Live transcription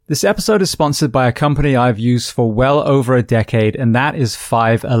This episode is sponsored by a company I've used for well over a decade, and that is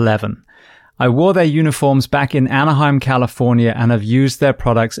 511. I wore their uniforms back in Anaheim, California, and have used their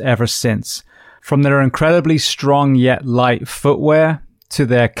products ever since. From their incredibly strong yet light footwear to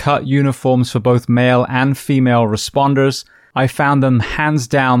their cut uniforms for both male and female responders, I found them hands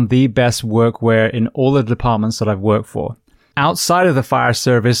down the best workwear in all the departments that I've worked for. Outside of the fire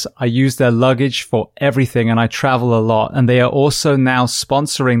service, I use their luggage for everything and I travel a lot, and they are also now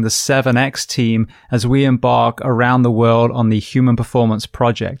sponsoring the 7X team as we embark around the world on the Human Performance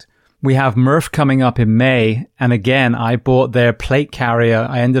Project. We have Murph coming up in May, and again, I bought their plate carrier.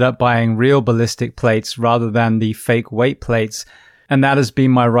 I ended up buying real ballistic plates rather than the fake weight plates, and that has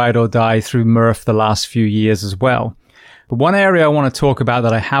been my ride or die through Murph the last few years as well. But one area I want to talk about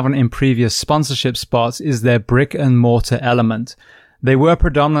that I haven't in previous sponsorship spots is their brick and mortar element. They were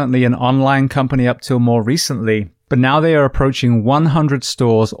predominantly an online company up till more recently, but now they are approaching 100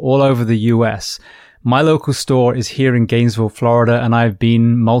 stores all over the US. My local store is here in Gainesville, Florida, and I've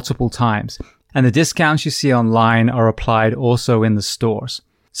been multiple times. And the discounts you see online are applied also in the stores.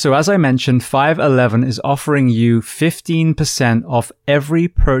 So as I mentioned, 511 is offering you 15% off every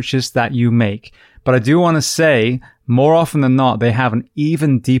purchase that you make. But I do want to say, more often than not, they have an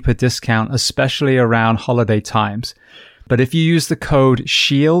even deeper discount, especially around holiday times. But if you use the code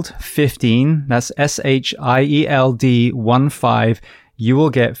SHIELD15, that's SHIELD15, you will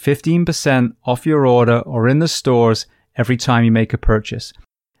get 15% off your order or in the stores every time you make a purchase.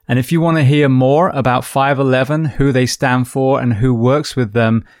 And if you want to hear more about 511, who they stand for and who works with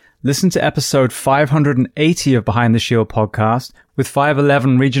them, listen to episode 580 of Behind the Shield podcast with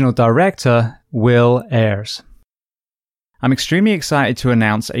 511 Regional Director Will Ayers. I'm extremely excited to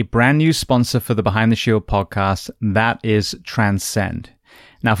announce a brand new sponsor for the Behind the Shield podcast. That is Transcend.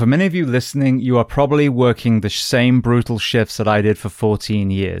 Now, for many of you listening, you are probably working the same brutal shifts that I did for 14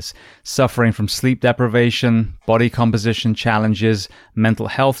 years, suffering from sleep deprivation, body composition challenges, mental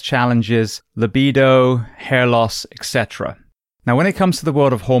health challenges, libido, hair loss, etc. Now, when it comes to the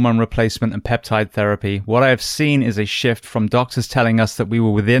world of hormone replacement and peptide therapy, what I have seen is a shift from doctors telling us that we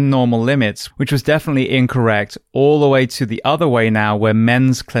were within normal limits, which was definitely incorrect, all the way to the other way now, where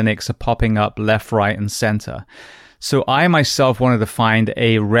men's clinics are popping up left, right, and center. So I myself wanted to find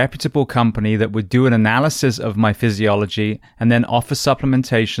a reputable company that would do an analysis of my physiology and then offer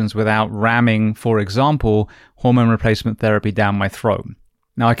supplementations without ramming, for example, hormone replacement therapy down my throat.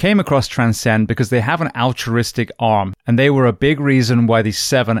 Now, I came across Transcend because they have an altruistic arm, and they were a big reason why the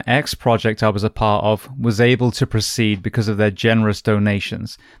 7X project I was a part of was able to proceed because of their generous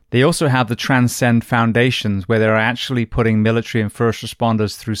donations. They also have the Transcend Foundations, where they're actually putting military and first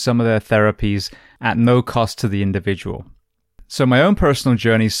responders through some of their therapies at no cost to the individual. So my own personal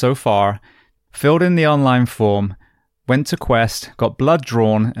journey so far, filled in the online form, went to Quest, got blood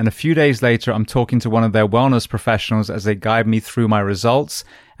drawn, and a few days later I'm talking to one of their wellness professionals as they guide me through my results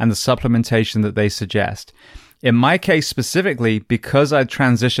and the supplementation that they suggest. In my case specifically, because I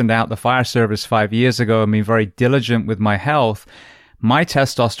transitioned out the fire service 5 years ago and been very diligent with my health, my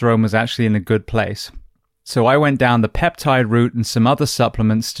testosterone was actually in a good place. So I went down the peptide route and some other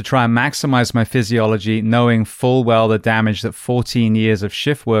supplements to try and maximize my physiology, knowing full well the damage that 14 years of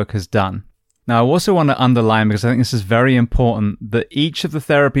shift work has done. Now, I also want to underline, because I think this is very important, that each of the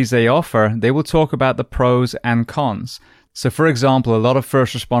therapies they offer, they will talk about the pros and cons. So, for example, a lot of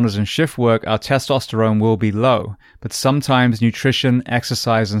first responders in shift work, our testosterone will be low, but sometimes nutrition,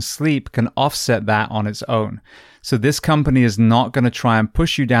 exercise, and sleep can offset that on its own. So this company is not going to try and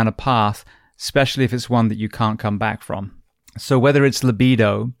push you down a path, especially if it's one that you can't come back from. So whether it's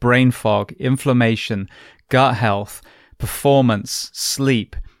libido, brain fog, inflammation, gut health, performance,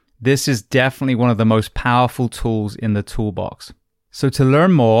 sleep, this is definitely one of the most powerful tools in the toolbox. So to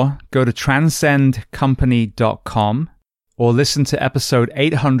learn more, go to transcendcompany.com or listen to episode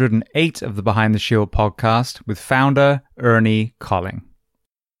 808 of the Behind the Shield podcast with founder Ernie Colling.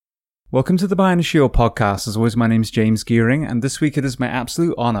 Welcome to the Behind the Shield podcast. As always, my name is James Gearing, and this week it is my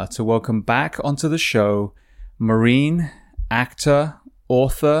absolute honor to welcome back onto the show Marine, actor,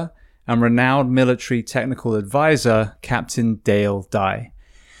 author, and renowned military technical advisor, Captain Dale Dye.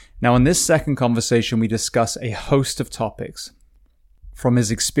 Now, in this second conversation, we discuss a host of topics. From his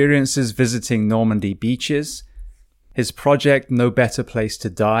experiences visiting Normandy beaches, his project No Better Place to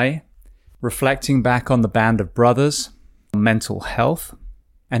Die, reflecting back on the Band of Brothers, mental health,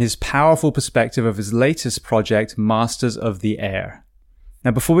 and his powerful perspective of his latest project, Masters of the Air.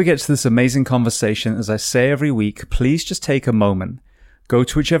 Now, before we get to this amazing conversation, as I say every week, please just take a moment. Go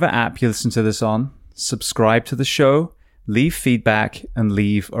to whichever app you listen to this on, subscribe to the show, leave feedback, and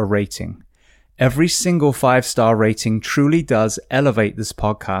leave a rating. Every single 5-star rating truly does elevate this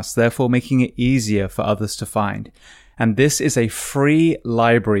podcast, therefore making it easier for others to find. And this is a free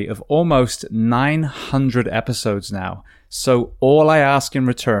library of almost 900 episodes now. So all I ask in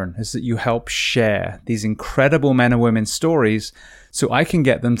return is that you help share these incredible men and women's stories so I can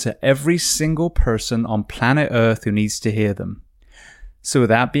get them to every single person on planet Earth who needs to hear them. So with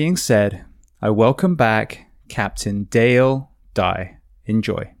that being said, I welcome back Captain Dale Dye.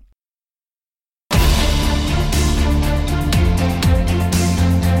 Enjoy.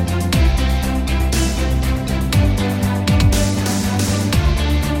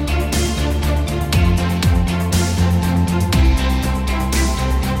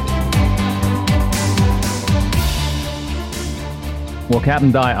 Well,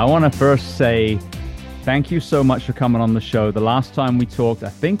 Captain Dye, I want to first say thank you so much for coming on the show. The last time we talked, I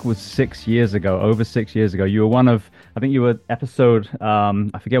think, was 6 years ago, over 6 years ago. You were I think you were episode,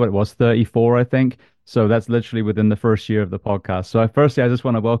 I forget what it was, 34, I think. So that's literally within the first year of the podcast. So firstly, I just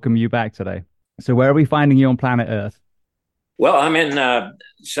want to welcome you back today. So where are we finding you on planet Earth? Well, I'm in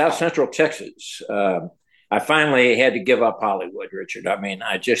South Central Texas. I finally had to give up Hollywood, Richard. I mean,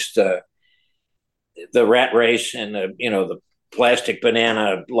 I just, the rat race and the plastic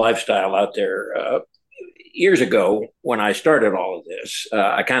banana lifestyle out there. Years ago, when I started all of this,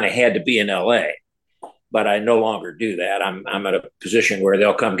 I kind of had to be in LA, but I no longer do that. I'm at a position where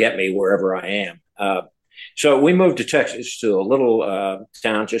they'll come get me wherever I am. So we moved to Texas, to a little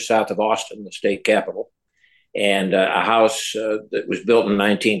town just south of Austin, the state capital, and a house that was built in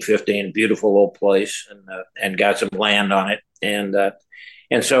 1915, beautiful old place, and got some land on it,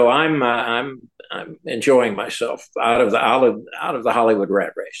 and so I'm enjoying myself out of the Hollywood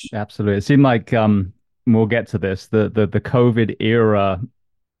rat race. Absolutely. It seemed like we'll get to this. The COVID era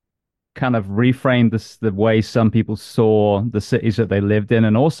kind of reframed the way some people saw the cities that they lived in,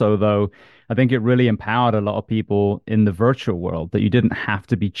 and also, though, I think it really empowered a lot of people in the virtual world that you didn't have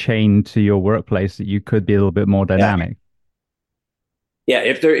to be chained to your workplace; that you could be a little bit more dynamic. Yeah.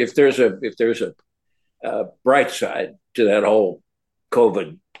 If there's a bright side to that whole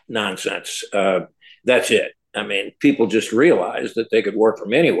COVID nonsense, that's it. I mean, people just realized that they could work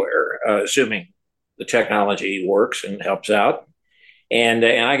from anywhere, assuming the technology works and helps out. And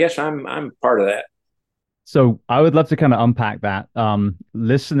I guess I'm part of that. So I would love to kind of unpack that.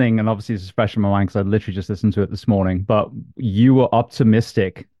 Listening, and obviously this is fresh in my mind because I literally just listened to it this morning, but you were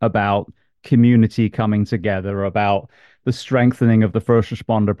optimistic about community coming together, about the strengthening of the first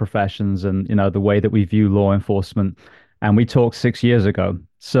responder professions and, the way that we view law enforcement. And we talked 6 years ago.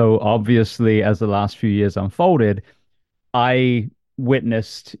 So obviously, as the last few years unfolded, I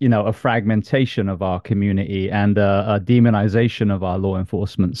witnessed, a fragmentation of our community and a demonization of our law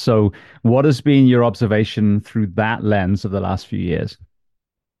enforcement. So what has been your observation through that lens of the last few years?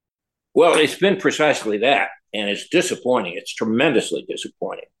 Well, it's been precisely that. And it's disappointing. It's tremendously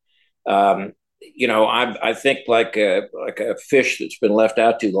disappointing. I think like a fish that's been left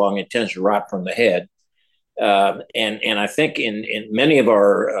out too long, it tends to rot from the head. And I think in many of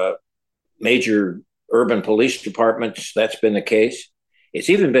our major urban police departments, that's been the case. It's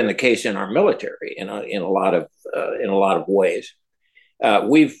even been the case in our military in a lot of ways.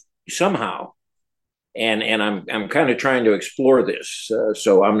 We've somehow, and I'm kind of trying to explore this,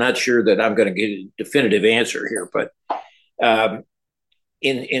 so I'm not sure that I'm going to get a definitive answer here, but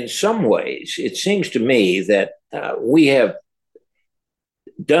in some ways, it seems to me that we have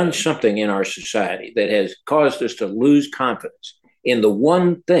done something in our society that has caused us to lose confidence in the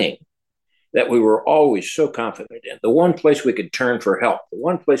one thing that we were always so confident in, the one place we could turn for help, the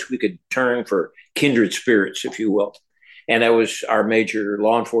one place we could turn for kindred spirits, if you will. And that was our major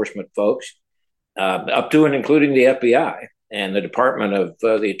law enforcement folks, up to and including the FBI and the Department of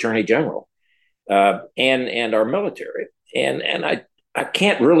the Attorney General, and our military. And I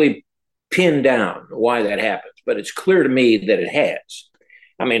can't really pin down why that happens, but it's clear to me that it has.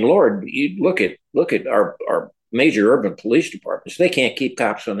 I mean, Lord, you look at our major urban police departments; they can't keep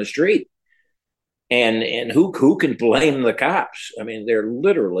cops on the street, and who can blame the cops? I mean, they're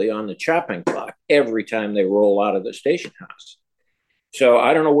literally on the chopping block every time they roll out of the station house. So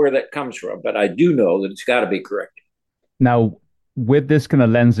I don't know where that comes from, but I do know that it's got to be corrected. Now, with this kind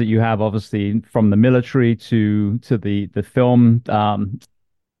of lens that you have, obviously from the military to the film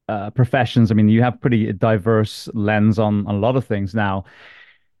professions, I mean, you have pretty diverse lens on a lot of things now.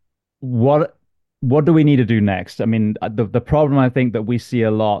 What do we need to do next? I mean, the problem I think that we see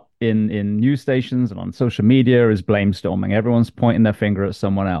a lot in news stations and on social media is blame storming. Everyone's pointing their finger at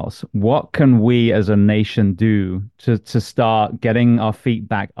someone else. What can we as a nation do to start getting our feet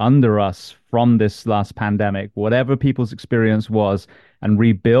back under us from this last pandemic, whatever people's experience was, and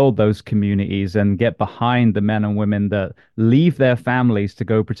rebuild those communities and get behind the men and women that leave their families to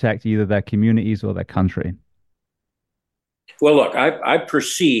go protect either their communities or their country? Well, look, I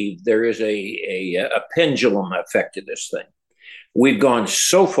perceive there is a pendulum effect to this thing. We've gone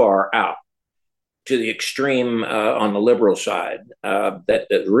so far out to the extreme on the liberal side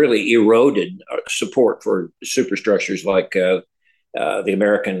that really eroded support for superstructures like the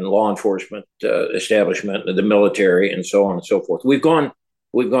American law enforcement establishment, the military, and so on and so forth. We've gone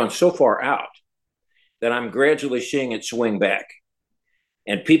so far out that I'm gradually seeing it swing back,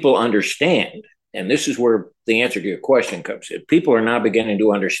 and people understand. And this is where the answer to your question comes in. People are now beginning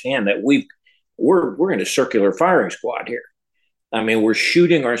to understand that we're in a circular firing squad here. I mean, we're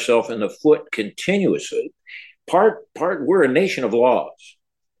shooting ourselves in the foot continuously. We're a nation of laws,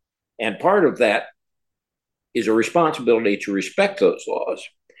 and part of that is a responsibility to respect those laws.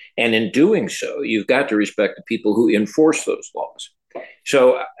 And in doing so, you've got to respect the people who enforce those laws.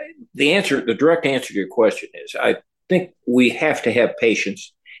 So the direct answer to your question is, I think we have to have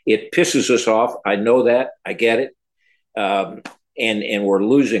patience. It pisses us off. I know that. I get it. And we're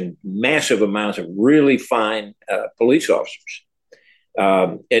losing massive amounts of really fine police officers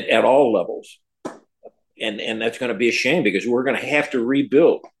at all levels. And that's going to be a shame because we're going to have to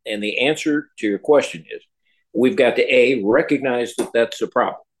rebuild. And the answer to your question is we've got to A, recognize that that's a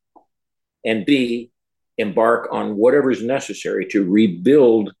problem, and B, embark on whatever is necessary to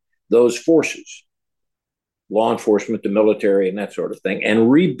rebuild those forces, law enforcement, the military, and that sort of thing,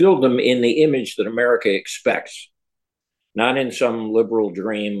 and rebuild them in the image that America expects, not in some liberal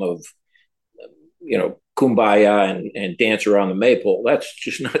dream of, kumbaya and dance around the maypole. That's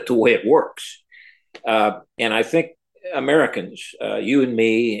just not the way it works. And I think Americans, you and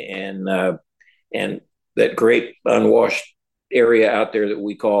me, and that great unwashed area out there that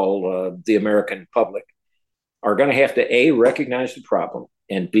we call the American public, are going to have to A, recognize the problem,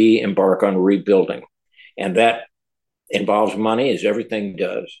 and B, embark on rebuilding. And that involves money, as everything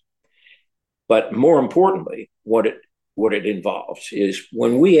does. But more importantly, what it involves is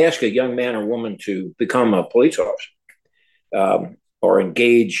when we ask a young man or woman to become a police officer, or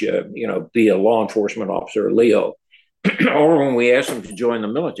engage, be a law enforcement officer, or LEO, or when we ask them to join the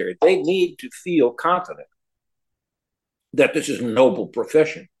military, they need to feel confident that this is a noble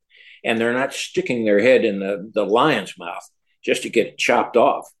profession, and they're not sticking their head in the lion's mouth just to get chopped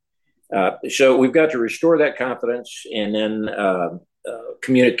off. So we've got to restore that confidence, and then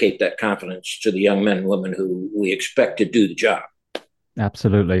communicate that confidence to the young men and women who we expect to do the job.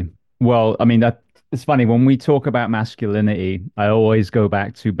 Absolutely. Well, I mean, that it's funny when we talk about masculinity, I always go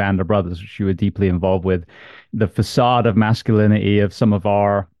back to Band of Brothers, which you were deeply involved with. The facade of masculinity of some of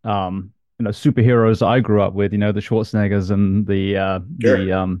our superheroes I grew up with, the Schwarzeneggers and Sure.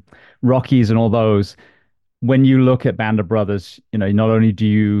 the Rockies and all those. When you look at Band of Brothers, not only do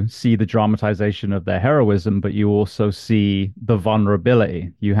you see the dramatization of their heroism, but you also see the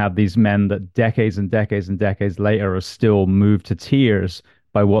vulnerability. You have these men that decades and decades and decades later are still moved to tears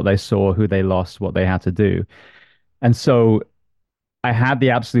by what they saw, who they lost, what they had to do. And so I had the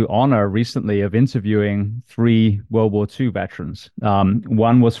absolute honor recently of interviewing 3 World War II veterans.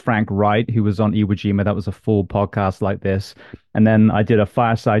 One was Frank Wright, who was on Iwo Jima. That was a full podcast like this. And then I did a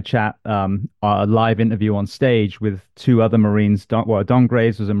fireside chat, a live interview on stage with 2 other Marines. Don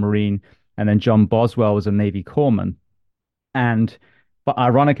Graves was a Marine, and then John Boswell was a Navy corpsman. But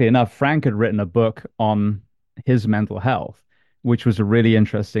ironically enough, Frank had written a book on his mental health, which was a really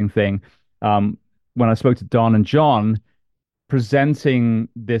interesting thing. When I spoke to Don and John, presenting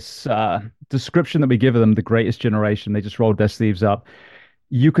this description that we give them, the greatest generation, they just rolled their sleeves up.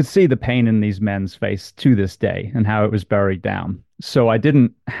 You could see the pain in these men's face to this day and how it was buried down. So I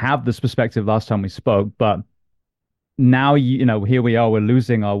didn't have this perspective last time we spoke, but now, here we are, we're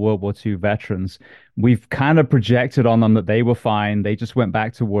losing our World War II veterans. We've kind of projected on them that they were fine. They just went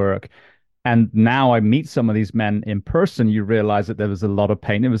back to work. And now I meet some of these men in person, you realize that there was a lot of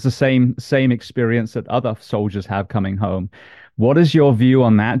pain. It was the same experience that other soldiers have coming home. What is your view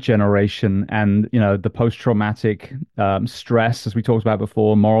on that generation and, the post-traumatic stress, as we talked about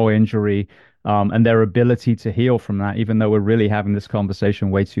before, moral injury, and their ability to heal from that, even though we're really having this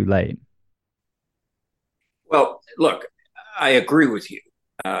conversation way too late? Well, look, I agree with you.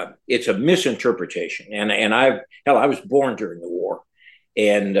 It's a misinterpretation, and I was born during the war,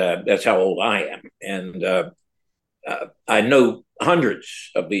 and that's how old I am. And I know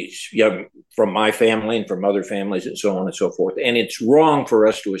hundreds of these young from my family and from other families and so on and so forth. And it's wrong for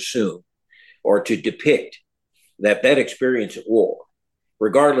us to assume or to depict that that experience at war,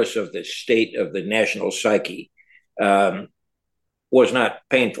 regardless of the state of the national psyche, um, was not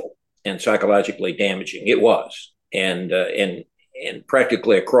painful and psychologically damaging. It was, and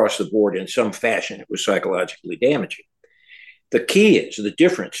practically across the board in some fashion, it was psychologically damaging. The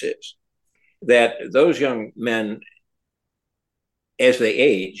difference is that those young men, as they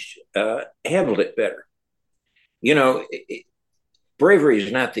aged, handled it better. You know, bravery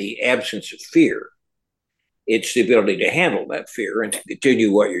is not the absence of fear. It's the ability to handle that fear and to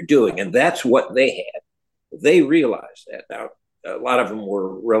continue what you're doing. And that's what they had. They realized that. Now, a lot of them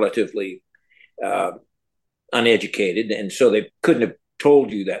were relatively uh, uneducated, and so they couldn't have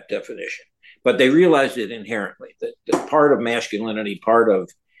told you that definition. But they realized it inherently that part of masculinity, part of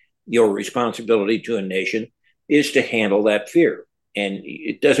your responsibility to a nation is to handle that fear. And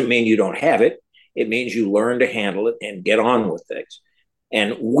it doesn't mean you don't have it. It means you learn to handle it and get on with things.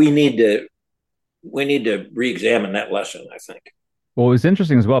 And we need to re-examine that lesson, I think. Well, it was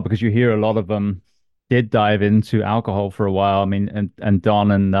interesting as well because you hear a lot of them did dive into alcohol for a while. I mean, and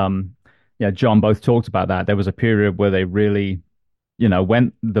Don and yeah, John both talked about that. There was a period where they really,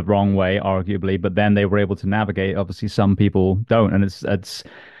 went the wrong way, arguably, but then they were able to navigate. Obviously, some people don't, and it's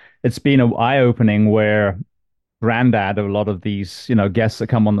been an eye-opening where granddad of a lot of these, guests that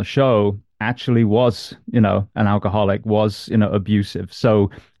come on the show actually was, an alcoholic, was, abusive.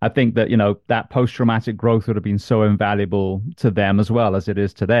 So I think that, that post-traumatic growth would have been so invaluable to them as well as it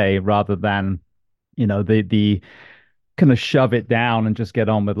is today, rather than, the kind of shove it down and just get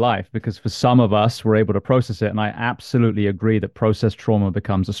on with life. Because for some of us, we're able to process it. And I absolutely agree that processed trauma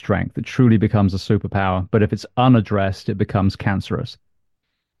becomes a strength. It truly becomes a superpower. But if it's unaddressed, it becomes cancerous.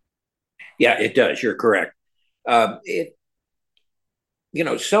 Yeah, it does. You're correct. It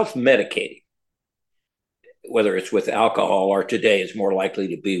self-medicating, whether it's with alcohol or today is more likely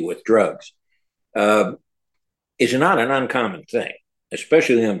to be with drugs, uh, is not an uncommon thing,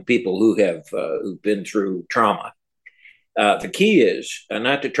 especially in people who've been through trauma. The key is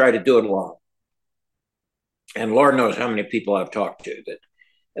not to try to do it alone. And Lord knows how many people I've talked to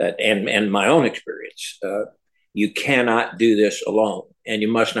and my own experience. You cannot do this alone, and you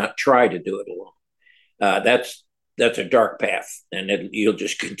must not try to do it alone. That's a dark path, and you'll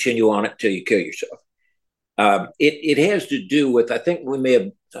just continue on it till you kill yourself. It has to do with, I think we may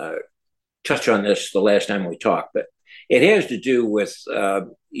have touched on this the last time we talked, but it has to do with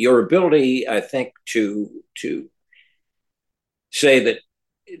your ability, I think, to say that,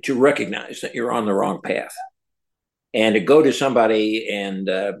 to recognize that you're on the wrong path, and to go to somebody and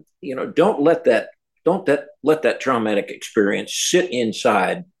don't let that traumatic experience sit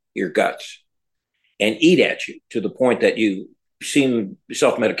inside your guts and eat at you to the point that you seem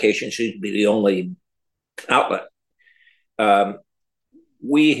self-medication seems to be the only outlet. Um,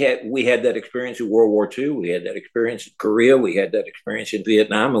 we had that experience in World War II. We had that experience in Korea. We had that experience in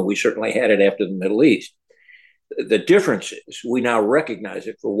Vietnam, and we certainly had it after the Middle East. The difference is we now recognize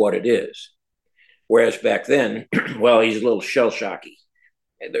it for what it is, whereas back then, well, he's a little shell shocky.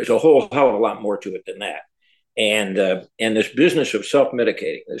 There's a whole hell of a lot more to it than that. And this business of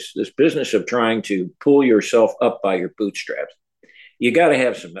self-medicating, this business of trying to pull yourself up by your bootstraps, you got to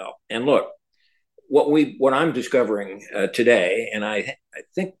have some help. And look, what I'm discovering today, and I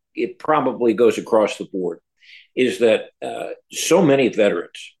think it probably goes across the board, is that so many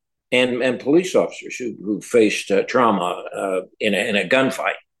veterans and police officers who faced trauma in a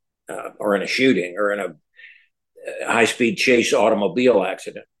gunfight or in a shooting or in a high-speed chase automobile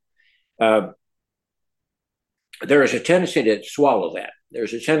accident, uh, there is a tendency to swallow that.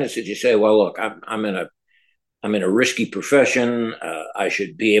 There's a tendency to say, "Well, look, I'm in a risky profession. I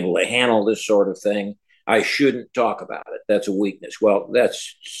should be able to handle this sort of thing. I shouldn't talk about it. That's a weakness." Well,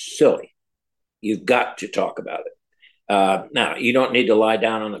 that's silly. You've got to talk about it. Now, you don't need to lie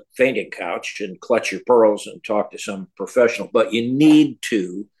down on the fainting couch and clutch your pearls and talk to some professional, but you need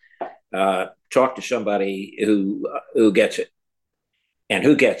to talk to somebody who gets it. And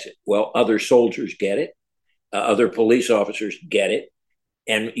who gets it? Well, other soldiers get it. Other police officers get it,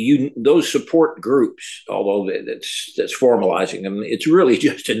 and those support groups, although that's formalizing them, it's really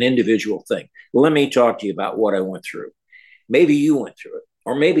just an individual thing. Let me talk to you about what I went through. Maybe you went through it,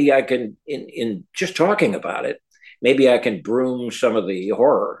 or maybe I can, in just talking about it, maybe I can broom some of the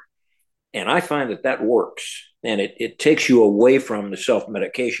horror. And I find that works, and it takes you away from the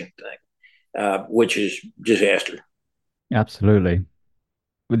self-medication thing, which is disaster. Absolutely.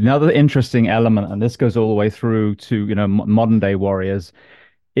 Another interesting element, and this goes all the way through to, modern day warriors,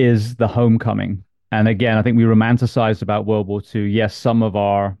 is the homecoming. And again, I think we romanticized about World War II. Yes, some of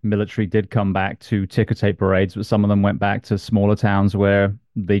our military did come back to ticker tape parades, but some of them went back to smaller towns where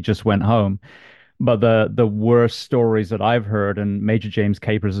they just went home. But the worst stories that I've heard, and Major James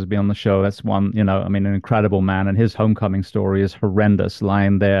Capers has been on the show. That's one, I mean, an incredible man, and his homecoming story is horrendous,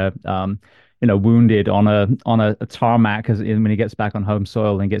 lying there, wounded on a tarmac as when he gets back on home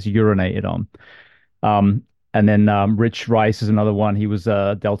soil and gets urinated on. And then Rich Rice is another one. He was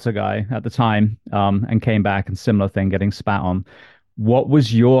a Delta guy at the time, and came back and similar thing, getting spat on. What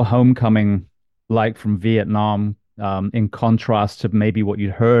was your homecoming like from Vietnam, in contrast to maybe what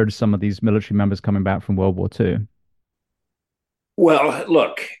you'd heard some of these military members coming back from World War II? Well,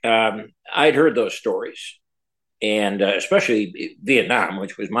 look, I'd heard those stories, and especially Vietnam,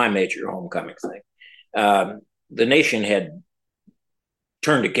 which was my major homecoming thing. The nation had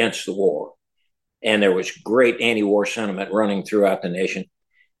turned against the war, and there was great anti-war sentiment running throughout the nation,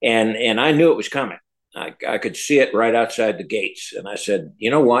 and I knew it was coming. I could see it right outside the gates, and I said, you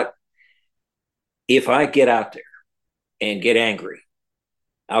know what? If I get out there and get angry,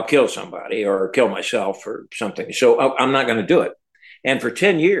 I'll kill somebody or kill myself or something. So I'm not going to do it. And for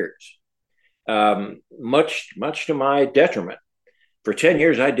 10 years, much to my detriment, for 10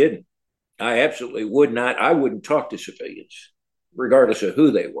 years I didn't. I absolutely would not. I wouldn't talk to civilians, regardless of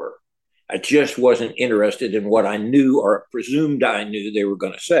who they were. I just wasn't interested in what I knew or presumed I knew they were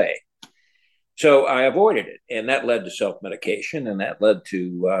going to say. So I avoided it, and that led to self-medication, and that led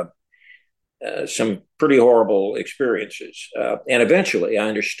to some pretty horrible experiences. And eventually I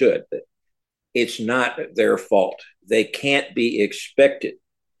understood that it's not their fault. They can't be expected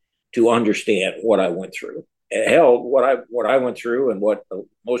to understand what I went through. Hell, what I went through, and what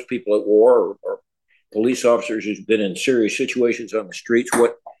most people at war, or police officers who've been in serious situations on the streets,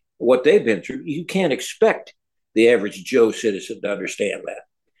 what they've been through, you can't expect the average Joe citizen to understand that.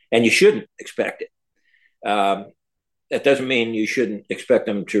 And you shouldn't expect it. That doesn't mean you shouldn't expect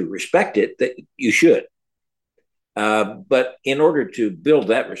them to respect it, that you should. But in order to build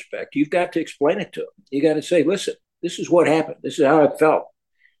that respect, you've got to explain it to them. You got to say, listen, this is what happened. This is how I felt.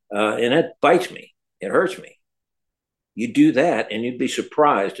 And it bites me. It hurts me. You do that, and you'd be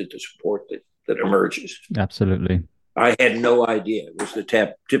surprised at the support that emerges. Absolutely. I had no idea it was the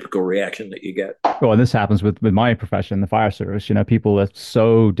typical reaction that you get. Well, and this happens with my profession, the fire service. People are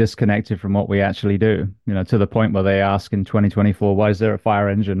so disconnected from what we actually do, to the point where they ask in 2024, why is there a fire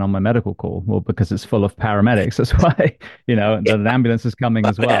engine on my medical call? Well, because it's full of paramedics. That's why, an ambulance is coming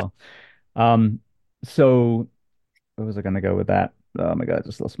as well. So where was I going to go with that? Oh my God, I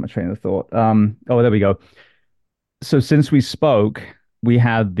just lost my train of thought. Oh, there we go. So since we spoke, we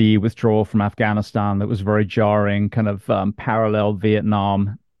had the withdrawal from Afghanistan that was very jarring, kind of paralleled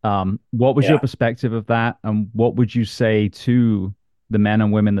Vietnam. What was your perspective of that? And what would you say to the men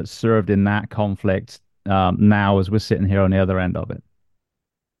and women that served in that conflict now as we're sitting here on the other end of it?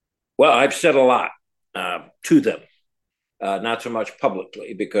 Well, I've said a lot to them, not so much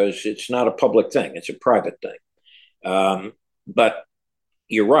publicly, because it's not a public thing. It's a private thing. But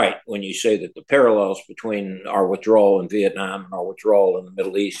you're right when you say that the parallels between our withdrawal in Vietnam and our withdrawal in the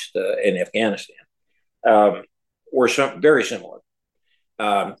Middle East and Afghanistan were very similar.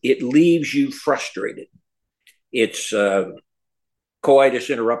 It leaves you frustrated. It's coitus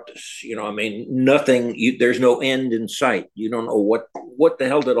interruptus. I mean, nothing. There's no end in sight. You don't know what the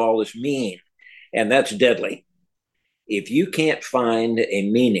hell did all this mean, and that's deadly. If you can't find a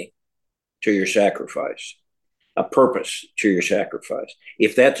meaning to your sacrifice, a purpose to your sacrifice,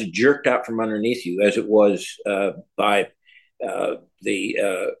 if that's jerked out from underneath you, as it was by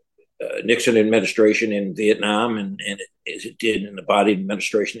the Nixon administration in Vietnam, and as it did in the Biden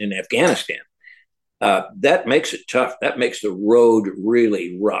administration in Afghanistan, that makes it tough. That makes the road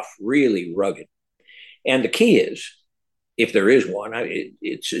really rough, really rugged. And the key is, if there is one,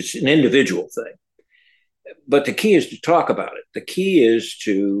 it's an individual thing. But the key is to talk about it. The key is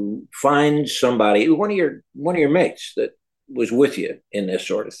to find somebody, one of your mates that was with you in this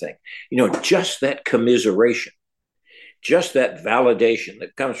sort of thing. Just that commiseration, just that validation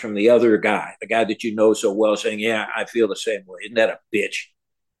that comes from the other guy, the guy that you know so well, saying, yeah, I feel the same way. Isn't that a bitch?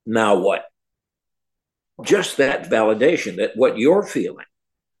 Now what? Just that validation that what you're feeling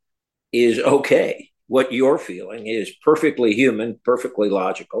is okay. What you're feeling is perfectly human, perfectly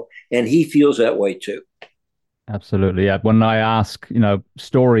logical, and he feels that way too. Absolutely. Yeah. When I ask,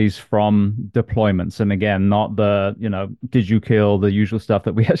 stories from deployments, and again, not the, did you kill, the usual stuff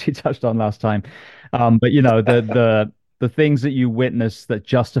that we actually touched on last time. But the things that you witness that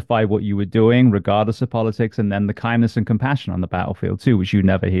justify what you were doing, regardless of politics, and then the kindness and compassion on the battlefield too, which you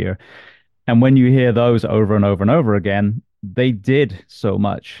never hear. And when you hear those over and over and over again, they did so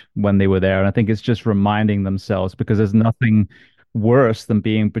much when they were there. And I think it's just reminding themselves because there's nothing worse than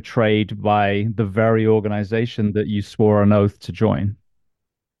being betrayed by the very organization that you swore an oath to join.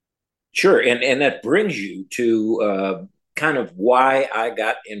 Sure, and that brings you to kind of why I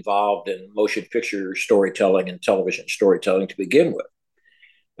got involved in motion picture storytelling and television storytelling to begin with.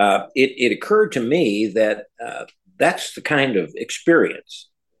 It occurred to me that that's the kind of experience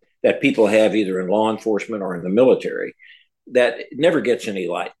that people have either in law enforcement or in the military that never gets any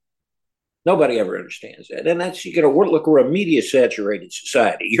light. Nobody ever understands that, and that's you know look, we're a media saturated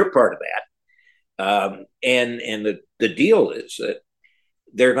society. You're part of that, and the deal is that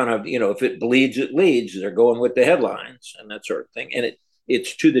they're going to, you know, if it bleeds, it leads. They're going with the headlines and that sort of thing. And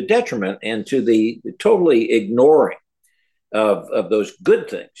it's to the detriment and to the totally ignoring of those good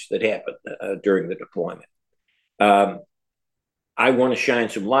things that happen during the deployment. Um, I want to shine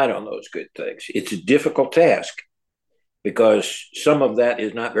some light on those good things. It's a difficult task because some of that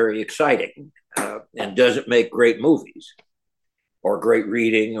is not very exciting and doesn't make great movies or great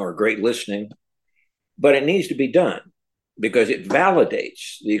reading or great listening, but it needs to be done because it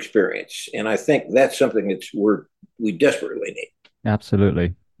validates the experience. And I think that's something we desperately need.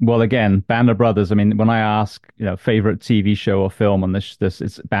 Absolutely. Well, again, Band of Brothers. I mean, when I ask, favorite TV show or film on this,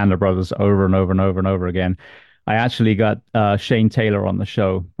 it's Band of Brothers over and over and over and over again. I actually got Shane Taylor on the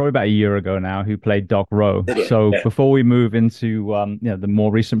show probably about a year ago now, who played Doc Rowe. So Yeah. before we move into the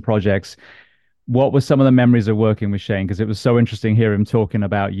more recent projects, what were some of the memories of working with Shane? Because it was so interesting hearing him talking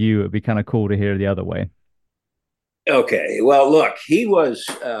about you. It'd be kind of cool to hear the other way. Okay. Well, look, he was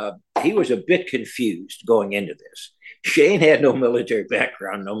a bit confused going into this. Shane had no military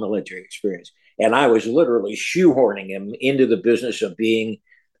background, no military experience, and I was literally shoehorning him into the business of being,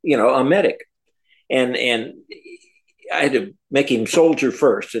 a medic. And I had to make him soldier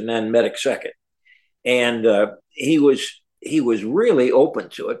first and then medic second. And he was really open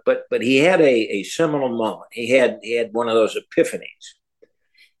to it, but he had a seminal moment. He had one of those epiphanies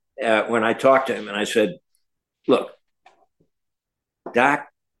when I talked to him, and I said, "Look, Doc,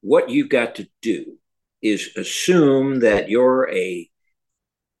 what you've got to do is assume that you're a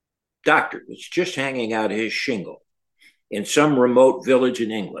doctor that's just hanging out his shingle in some remote village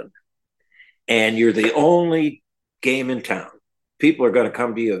in England, and you're the only game in town. People are going to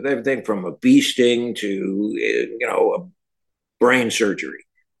come to you with everything from a bee sting to, a brain surgery.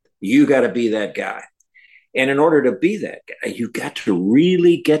 You got to be that guy. And in order to be that guy, you got to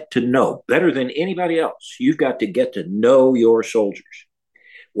really get to know better than anybody else. You've got to get to know your soldiers.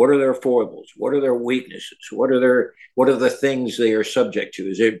 What are their foibles? What are their weaknesses? What are the things they are subject to?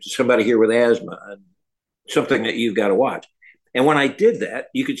 Is there somebody here with asthma? Something that you've got to watch." And when I did that,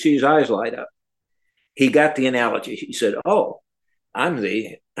 you could see his eyes light up. He got the analogy. He said, "Oh, I'm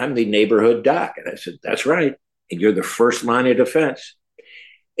the neighborhood doc." And I said, "That's right. And you're the first line of defense."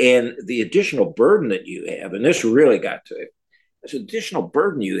 And the additional burden that you have, and this really got to it, this additional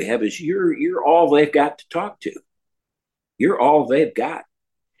burden you have is you're all they've got to talk to. You're all they've got.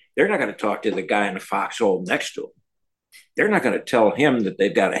 They're not going to talk to the guy in the foxhole next to them. They're not going to tell him that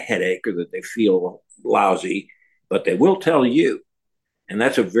they've got a headache or that they feel lousy, but they will tell you. And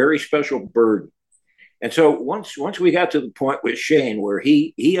that's a very special burden. And so once we got to the point with Shane where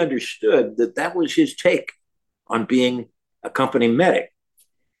he understood that that was his take on being a company medic,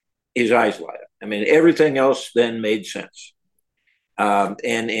 his eyes light up. I mean, everything else then made sense. And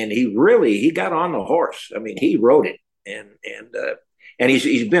he got on the horse. I mean, he rode it, and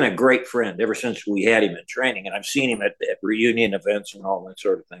he's been a great friend ever since we had him in training. And I've seen him at reunion events and all that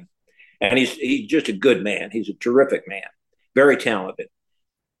sort of thing. And he's just a good man. He's a terrific man, very talented.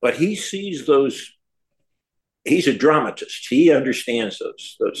 But he sees those. He's a dramatist. He understands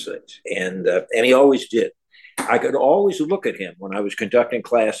those things, and he always did. I could always look at him when I was conducting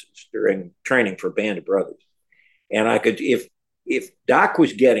classes during training for Band of Brothers, and I could, if Doc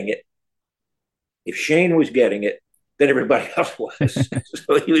was getting it, if Shane was getting it, then everybody else was.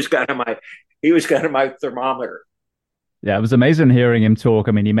 So he was kind of my thermometer. Yeah, it was amazing hearing him talk.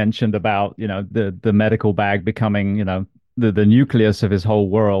 I mean, he mentioned about, the medical bag becoming, the nucleus of his whole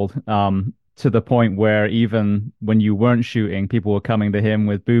world, to the point where even when you weren't shooting, people were coming to him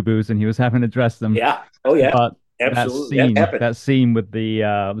with boo-boos and he was having to dress them. Yeah. Oh yeah. But Absolutely. That happened. that scene with the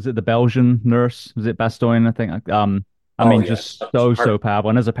was it the Belgian nurse? Was it Bastogne, I think? I Oh mean, yeah. just so powerful.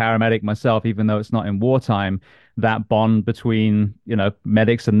 And as a paramedic myself, even though it's not in wartime, that bond between,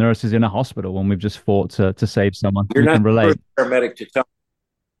 medics and nurses in a hospital when we've just fought to save someone, You're we not can the relate. first paramedic to tell.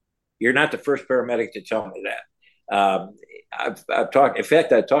 You're not the first paramedic to tell me that. I've talked. In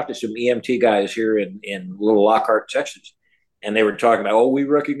fact, I talked to some EMT guys here in Little Lockhart, Texas, and they were talking about, "Oh, we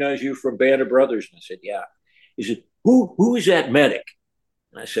recognize you from Band of Brothers." And I said, "Yeah." He said, who is that medic?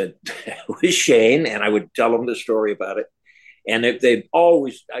 And I said, who is Shane? And I would tell them the story about it. And they've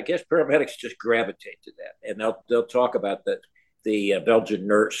always, I guess, paramedics just gravitate to that, and they'll talk about the Belgian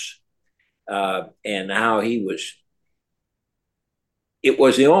nurse and how he was. It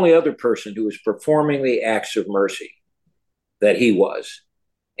was the only other person who was performing the acts of mercy that he was,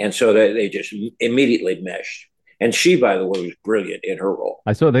 and so they just immediately meshed. And she, by the way, was brilliant in her role.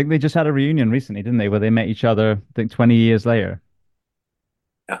 I saw they just had a reunion recently, didn't they, where they met each other, I think 20 years later.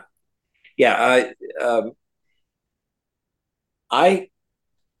 Yeah, yeah. I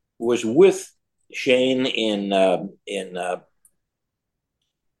was with Shane in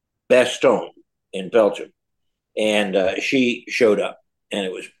Bastogne in Belgium, and she showed up, and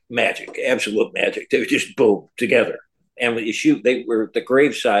it was magic, absolute magic. They were just boom together, and they were at the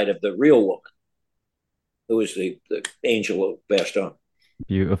graveside of the real woman, who was the angel of Bastogne.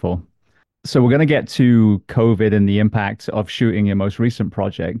 Beautiful. So we're going to get to COVID and the impact of shooting your most recent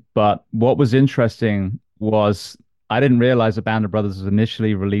project. But what was interesting was I didn't realize that Band of Brothers was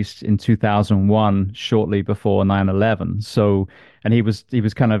initially released in 2001, shortly before 9/11. So, and he was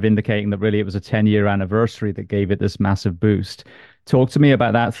kind of indicating that really it was a 10-year anniversary that gave it this massive boost. Talk to me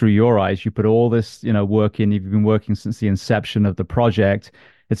about that through your eyes. You put all this, work in. You've been working since the inception of the project.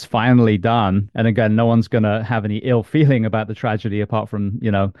 It's finally done. And again, no one's going to have any ill feeling about the tragedy apart from,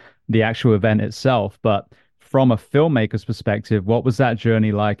 the actual event itself. But from a filmmaker's perspective, what was that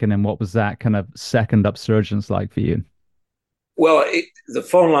journey like? And then what was that kind of second upsurgence like for you? Well, the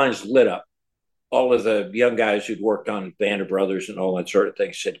phone lines lit up. All of the young guys who'd worked on Band of Brothers and all that sort of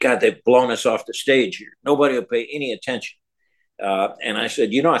thing said, God, they've blown us off the stage here. Nobody will pay any attention. And I said,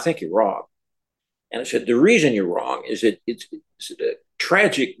 I think you're wrong. And I said, the reason you're wrong is that it's a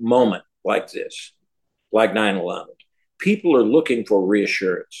tragic moment like this, like 9/11. People are looking for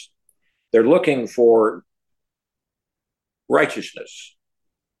reassurance. They're looking for righteousness.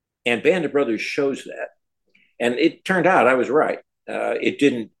 And Band of Brothers shows that. And it turned out I was right. It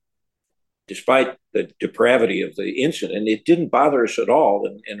didn't, despite the depravity of the incident, it didn't bother us at all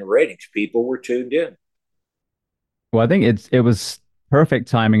in the ratings. People were tuned in. Well, I think it was perfect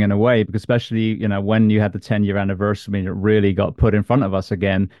timing in a way, because especially, when you had the 10-year anniversary and it really got put in front of us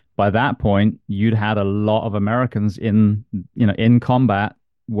again, by that point, you'd had a lot of Americans in combat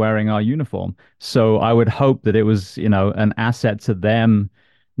wearing our uniform. So I would hope that it was, an asset to them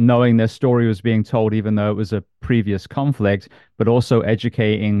knowing their story was being told, even though it was a previous conflict, but also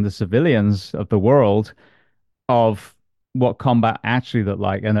educating the civilians of the world of what combat actually looked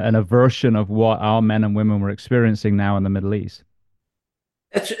like, and a version of what our men and women were experiencing now in the Middle East.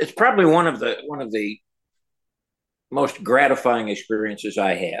 It's probably one of the most gratifying experiences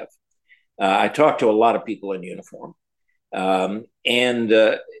I have. I talk to a lot of people in uniform, and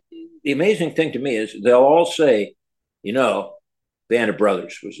the amazing thing to me is they'll all say, Band of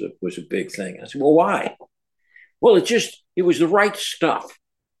Brothers was a big thing. I said, well, why? Well, it was the right stuff.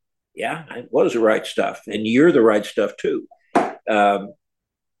 Yeah, it was the right stuff, and you're the right stuff too. Um,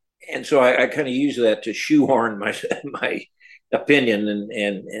 and so I kind of use that to shoehorn my opinion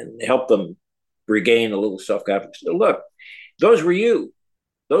and help them regain a little self confidence. Look, those were you.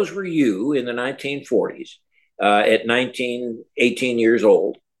 Those were you in the 1940s at 19, 18 years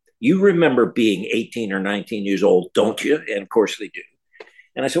old. You remember being 18 or 19 years old, don't you? And of course they do.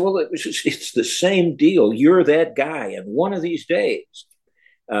 And I said, well, it's the same deal. You're that guy. And one of these days,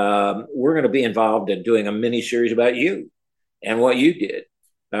 we're going to be involved in doing a mini series about you and what you did.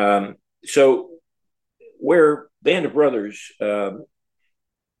 So where Band of Brothers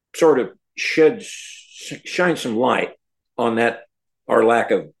sort of shines some light on that, our lack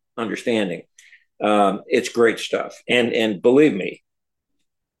of understanding. It's great stuff. And believe me,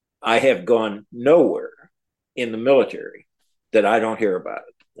 I have gone nowhere in the military that I don't hear about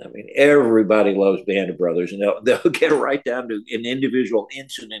it. I mean, everybody loves Band of Brothers, and they'll get right down to an individual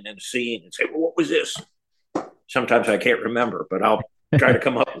incident in a scene and say, well, what was this? Sometimes I can't remember, but I'll try to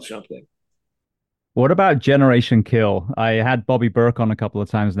come up with something. What about Generation Kill? I had Bobby Burke on a couple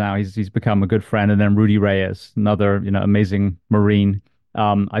of times now. He's become a good friend, and then Rudy Reyes, another amazing Marine.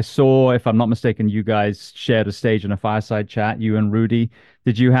 I saw, if I'm not mistaken, you guys shared a stage in a fireside chat, you and Rudy.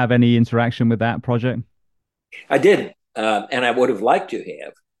 Did you have any interaction with that project? I didn't, and I would have liked to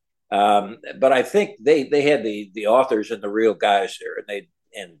have. But I think they had the authors and the real guys there,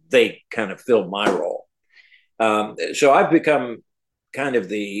 and they kind of filled my role. So I've become kind of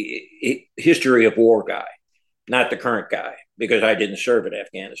the history of war guy, not the current guy, because I didn't serve in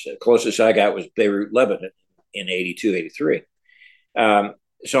Afghanistan. The closest I got was Beirut, Lebanon in 82, 83.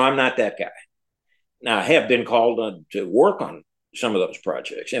 So I'm not that guy. Now, I have been called on to work on some of those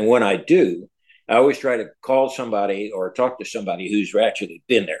projects. And when I do, I always try to call somebody or talk to somebody who's actually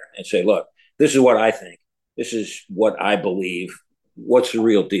been there and say, look, this is what I think. This is what I believe. What's the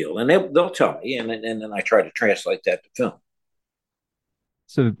real deal? And they'll tell me. And then I try to translate that to film.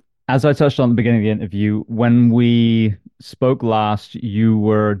 So, as I touched on at the beginning of the interview, when we spoke last, you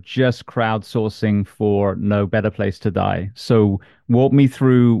were just crowdsourcing for No Better Place to Die. So, walk me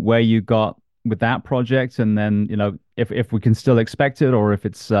through where you got with that project, and then, if we can still expect it or if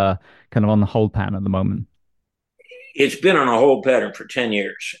it's kind of on the hold pattern at the moment. It's been on a hold pattern for 10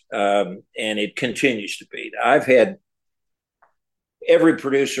 years, and it continues to be. I've had every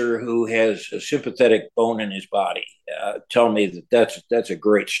producer who has a sympathetic bone in his body tell me that that's a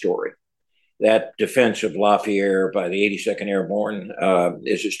great story. That defense of Lafayette by the 82nd Airborne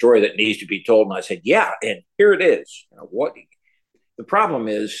is a story that needs to be told. And I said, yeah, and here it is. What the problem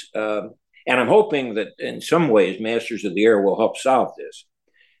is, and I'm hoping that in some ways, Masters of the Air will help solve this.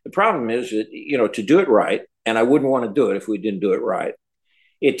 The problem is that, to do it right, and I wouldn't want to do it if we didn't do it right,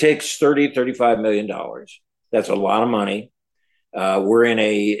 it takes $35 million. That's a lot of money. We're in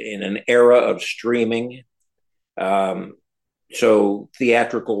an era of streaming. So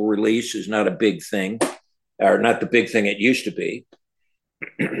theatrical release is not a big thing, or not the big thing it used to be.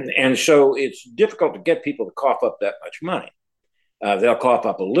 And so it's difficult to get people to cough up that much money. They'll cough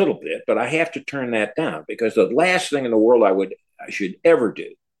up a little bit, but I have to turn that down because the last thing in the world I should ever do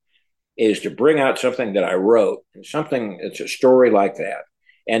is to bring out something that I wrote and something that's a story like that,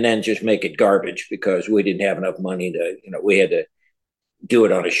 and then just make it garbage because we didn't have enough money to, we had to do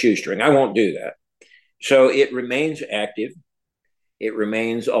it on a shoestring. I won't do that. So it remains active. It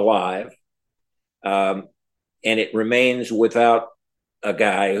remains alive. And it remains without a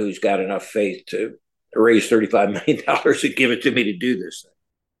guy who's got enough faith to raise $35 million and give it to me to do this thing.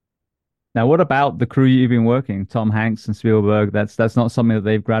 Now, what about the crew you've been working, Tom Hanks and Spielberg? That's not something that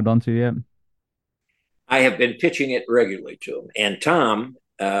they've grabbed onto yet. I have been pitching it regularly to him. And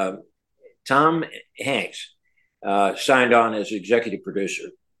Tom Hanks signed on as executive producer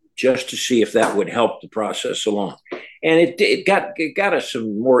just to see if that would help the process along. And it got us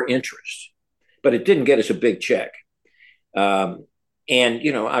some more interest, but it didn't get us a big check. And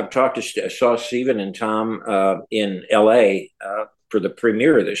I've saw Stephen and Tom in L.A. For the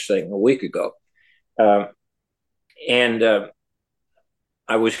premiere of this thing a week ago, and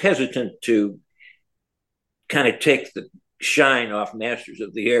I was hesitant to kind of take the shine off Masters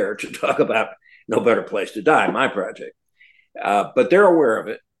of the Air to talk about No Better Place to Die, my project. But they're aware of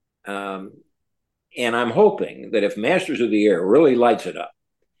it. And I'm hoping that if Masters of the Air really lights it up,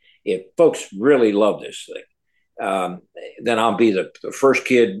 if folks really love this thing, then I'll be the first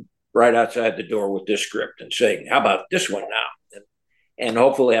kid right outside the door with this script and saying, how about this one now? And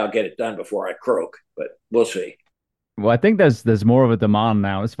hopefully I'll get it done before I croak, but we'll see. Well, I think there's more of a demand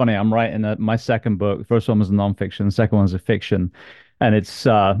now. It's funny. I'm writing my second book. The first one was a nonfiction. The second one was a fiction, and it's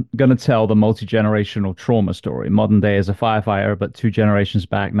going to tell the multi-generational trauma story. Modern day as a firefighter, but two generations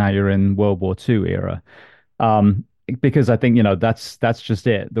back, now you're in World War II era. Because I think that's just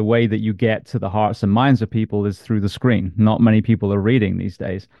it. The way that you get to the hearts and minds of people is through the screen. Not many people are reading these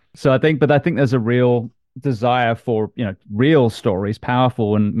days. So I think there's a real desire for real stories,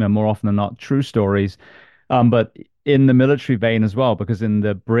 powerful and more often than not true stories. But in the military vein as well, because in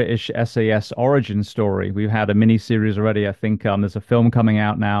the British SAS origin story, we've had a mini series already. I think there's a film coming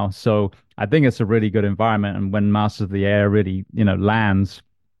out now. So I think it's a really good environment. And when Masters of the Air really, lands,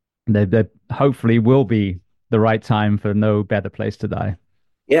 they hopefully will be the right time for No Better Place to Die.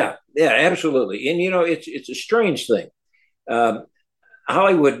 Yeah, absolutely. And it's a strange thing.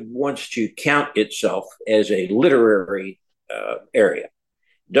 Hollywood wants to count itself as a literary area.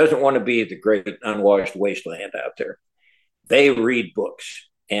 Doesn't want to be the great unwashed wasteland out there. They read books,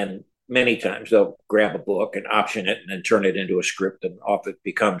 and many times they'll grab a book and option it and then turn it into a script, and off it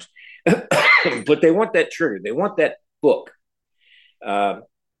becomes. But they want that trigger. They want that book.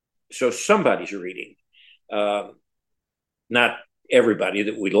 So somebody's reading. Not everybody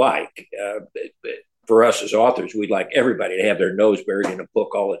that we like. For us as authors, we'd like everybody to have their nose buried in a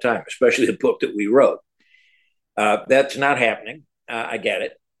book all the time, especially the book that we wrote. That's not happening. I get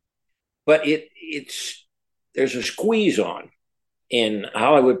it. But there's a squeeze on in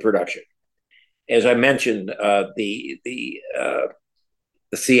Hollywood production. As I mentioned, the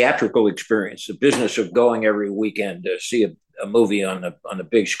theatrical experience, the business of going every weekend to see a movie on the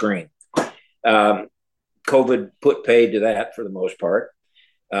big screen. COVID put paid to that for the most part,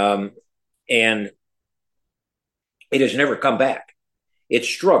 and it has never come back. It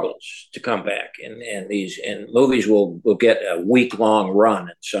struggles to come back, and movies will get a week-long run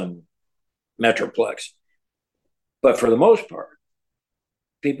in some metroplex. But for the most part,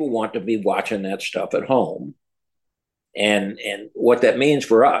 people want to be watching that stuff at home. And what that means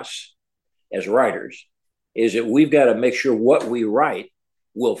for us as writers is that we've got to make sure what we write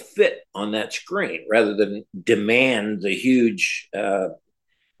will fit on that screen rather than demand the huge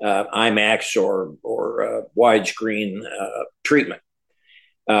IMAX or widescreen treatment.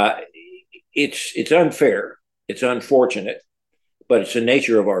 It's unfair. It's unfortunate, but it's the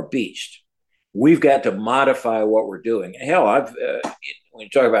nature of our beast. We've got to modify what we're doing. Hell, when you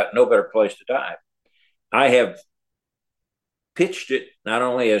talk about No Better Place to Die, I have pitched it not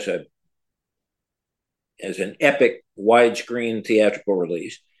only as an epic widescreen theatrical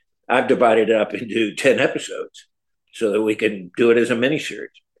release, I've divided it up into 10 episodes so that we can do it as a miniseries.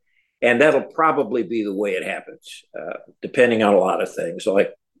 And that'll probably be the way it happens, depending on a lot of things,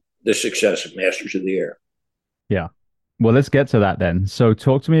 like the success of Masters of the Air. Yeah. Well, let's get to that then. So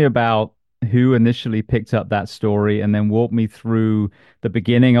talk to me about who initially picked up that story and then walk me through the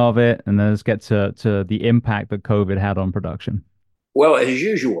beginning of it. And then let's get to the impact that COVID had on production. Well, as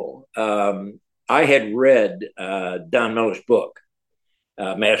usual, I had read Don Miller's book,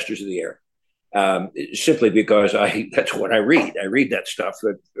 Masters of the Air, simply because that's what I read. I read that stuff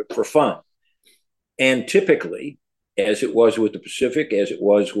for fun. And typically, as it was with the Pacific, as it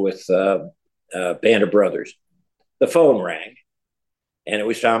was with Band of Brothers, the phone rang, and it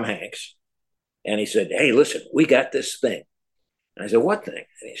was Tom Hanks. And he said, "Hey, listen, we got this thing." And I said, "What thing?"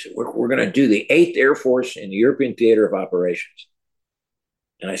 And he said, we're going to do the 8th Air Force in the European Theater of Operations.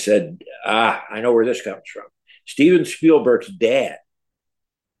 And I said, I know where this comes from. Steven Spielberg's dad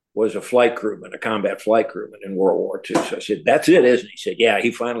was a flight crewman, a combat flight crewman in World War II. So I said, "That's it, isn't it?" He said, "Yeah,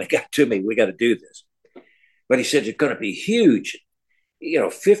 he finally got to me. We got to do this." But he said, "It's going to be huge.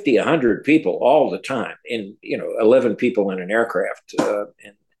 50, 100 people all the time, and 11 people in an aircraft,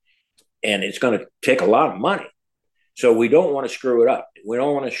 and it's going to take a lot of money. So we don't want to screw it up. We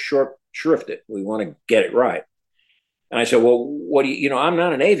don't want to shrift it. We want to get it right." And I said, "Well, what do you, I'm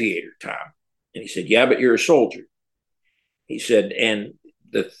not an aviator, Tom." And he said, "Yeah, but you're a soldier." He said, "And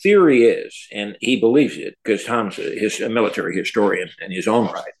the theory is," and he believes it because Tom's a military historian in his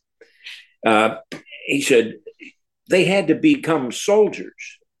own right. He said, "They had to become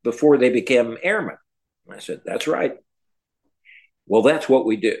soldiers before they became airmen." And I said, "That's right." Well, that's what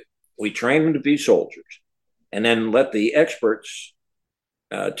we do. We train them to be soldiers and then let the experts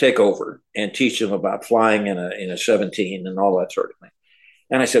take over and teach them about flying in a 17 and all that sort of thing.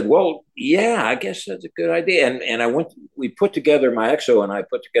 And I said, "Well, yeah, I guess that's a good idea." And we put together, my EXO and I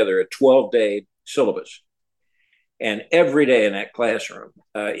put together a 12-day syllabus. And every day in that classroom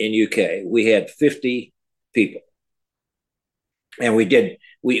in UK, we had 50 people. And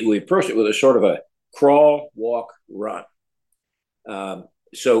we approached it with a sort of a crawl, walk, run.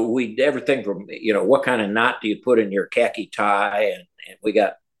 So we did everything from, what kind of knot do you put in your khaki tie? And we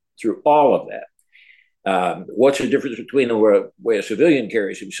got through all of that. What's the difference between the way a civilian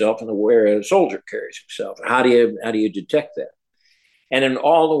carries himself and the way a soldier carries himself? How do you detect that? And then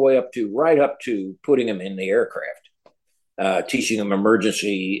all the way right up to putting them in the aircraft, teaching them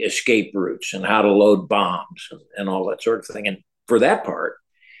emergency escape routes and how to load bombs and all that sort of thing. And for that part,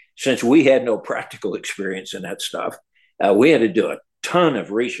 since we had no practical experience in that stuff, we had to do a ton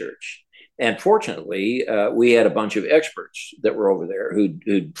of research. And fortunately, we had a bunch of experts that were over there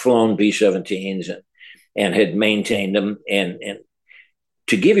who'd flown B-17s and had maintained them. And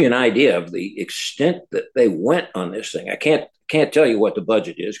to give you an idea of the extent that they went on this thing, I can't tell you what the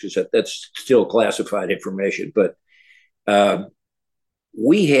budget is because that's still classified information. But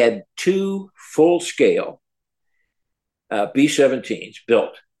we had 2 full-scale B-17s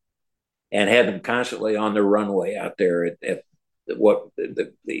built and had them constantly on the runway out there at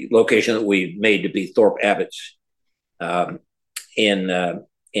the location that we made to be Thorpe Abbott's in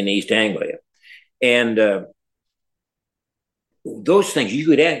East Anglia. And those things, you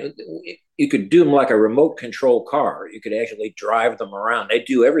could do them like a remote control car. You could actually drive them around. They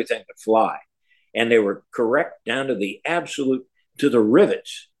do everything but fly. And they were correct down to the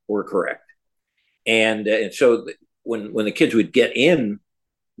rivets were correct. And so when the kids would get in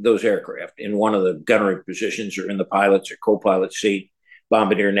those aircraft in one of the gunnery positions or in the pilot's or co-pilot seat,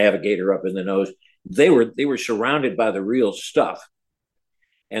 bombardier navigator up in the nose, they were surrounded by the real stuff.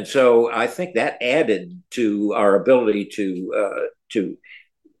 And so I think that added to our ability to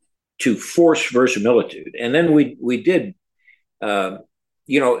force verisimilitude. And then we did,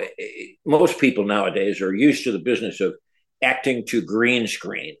 most people nowadays are used to the business of acting to green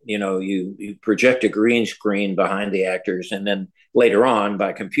screen. You project a green screen behind the actors, and then later on,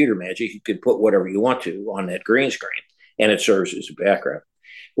 by computer magic, you could put whatever you want to on that green screen, and it serves as a background.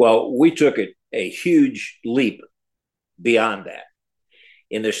 Well, we took a huge leap beyond that.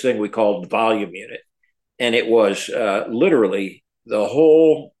 in this thing we called the volume unit. And it was literally the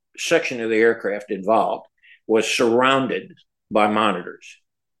whole section of the aircraft involved was surrounded by monitors.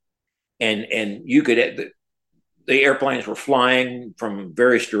 And you could, the airplanes were flying from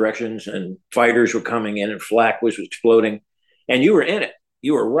various directions and fighters were coming in and flak was exploding. And you were in it.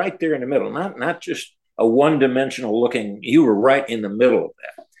 You were right there in the middle, not just a one-dimensional looking, you were right in the middle of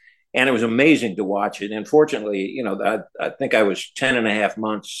that. And it was amazing to watch it. And fortunately, I think I was 10 and a half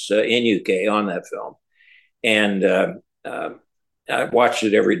months in UK on that film. And I watched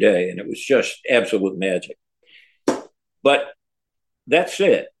it every day, and it was just absolute magic. But that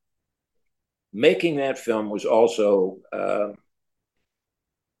said, making that film was also,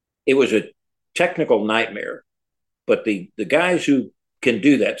 it was a technical nightmare. But the guys who can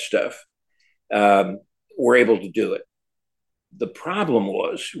do that stuff were able to do it. The problem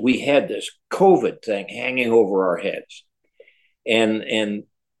was we had this COVID thing hanging over our heads. And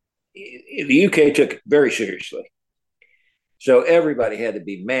the UK took it very seriously. So everybody had to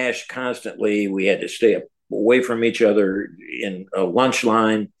be masked constantly. We had to stay away from each other in a lunch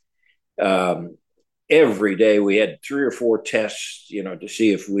line. Every day we had 3 or 4 tests, to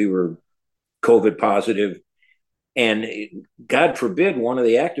see if we were COVID positive. And God forbid one of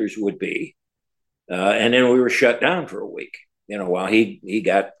the actors would be. And then we were shut down for a week, while he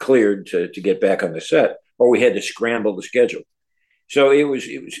got cleared to get back on the set, or we had to scramble the schedule. So it was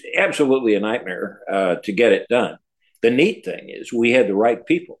absolutely a nightmare to get it done. The neat thing is we had the right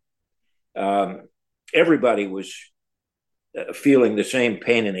people. Everybody was feeling the same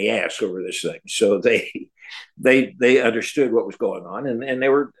pain in the ass over this thing. So they understood what was going on, and they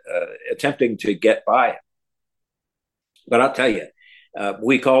were attempting to get by it. But I'll tell you,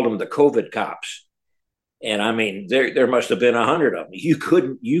 we called them the COVID cops. And I mean, there must have been 100 of them. You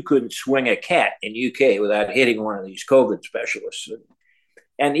couldn't swing a cat in UK without hitting one of these COVID specialists.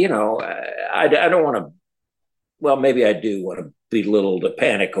 And I don't want to. Well, maybe I do want to belittle the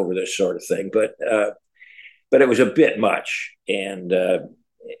panic over this sort of thing, but it was a bit much. And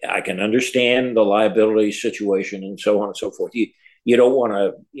I can understand the liability situation and so on and so forth. You don't want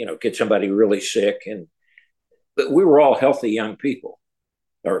to get somebody really sick, but we were all healthy young people,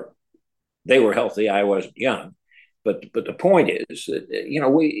 or they were healthy. I wasn't young, but the point is that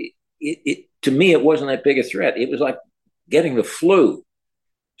to me it wasn't that big a threat. It was like getting the flu,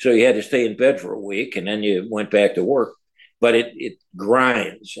 so you had to stay in bed for a week and then you went back to work. But it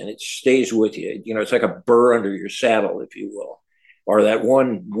grinds and it stays with you. It's like a burr under your saddle, if you will, or that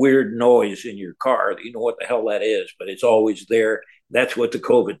one weird noise in your car. You know what the hell that is, but it's always there. That's what the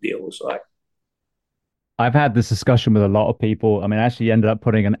COVID deal was like. I've had this discussion with a lot of people. I mean, I actually ended up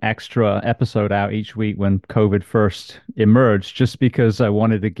putting an extra episode out each week when COVID first emerged, just because I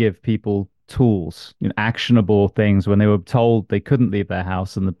wanted to give people tools, actionable things when they were told they couldn't leave their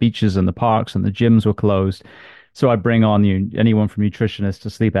house and the beaches and the parks and the gyms were closed. So I bring on anyone from nutritionists to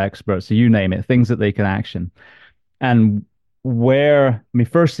sleep experts, so you name it, things that they can action. And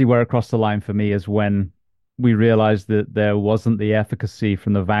firstly, where it crossed the line for me is when we realized that there wasn't the efficacy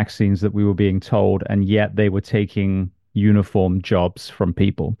from the vaccines that we were being told, and yet they were taking uniform jobs from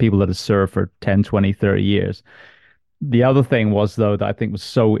people that had served for 10, 20, 30 years. The other thing was, though, that I think was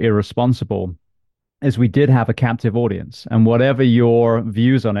so irresponsible is we did have a captive audience, and whatever your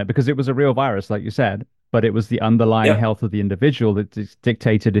views on it, because it was a real virus, like you said, but it was the underlying health of the individual that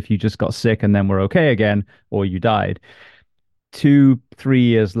dictated if you just got sick and then were okay again, or you died. 2, 3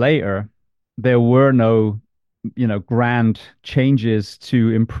 years later, there were no grand changes to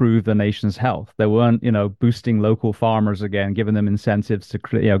improve the nation's health. There weren't, boosting local farmers again, giving them incentives to,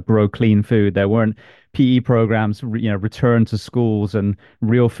 grow clean food. There weren't PE programs, return to schools and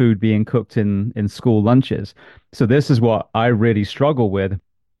real food being cooked in school lunches. So this is what I really struggle with,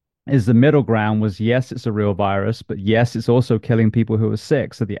 is the middle ground was, yes, it's a real virus, but yes, it's also killing people who are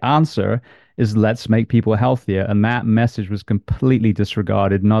sick. So the answer is let's make people healthier. And that message was completely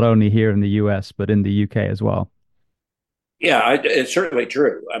disregarded, not only here in the US, but in the UK as well. Yeah, it's certainly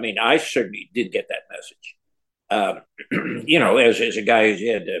true. I mean, I certainly did get that message. As a guy who's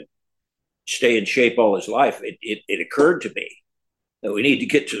had to stay in shape all his life, it occurred to me that we need to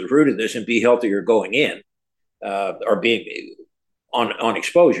get to the root of this and be healthier going in, or being on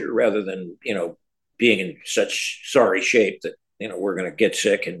exposure, rather than being in such sorry shape that we're going to get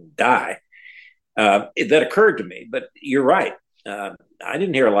sick and die. That occurred to me, but you're right. I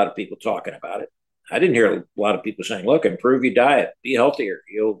didn't hear a lot of people talking about it. I didn't hear a lot of people saying, "Look, improve your diet, be healthier.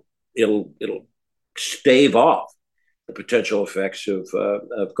 It'll stave off the potential effects of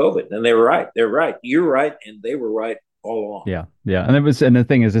COVID." And they were right. They're right. You're right, and they were right all along. Yeah, yeah, and the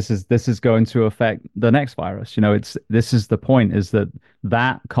thing is, this is going to affect the next virus. This is the point, is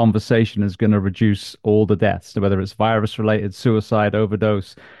that conversation is going to reduce all the deaths, whether it's virus related, suicide,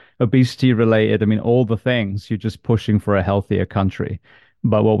 overdose, obesity related. I mean, all the things. You're just pushing for a healthier country.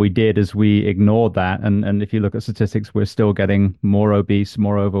 But what we did is we ignored that, and if you look at statistics, we're still getting more obese,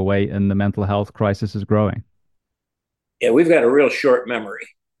 more overweight, and the mental health crisis is growing. Yeah, we've got a real short memory.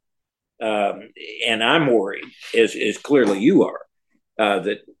 Um, and I'm worried, as clearly you are,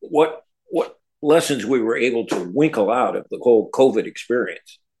 that what lessons we were able to winkle out of the whole COVID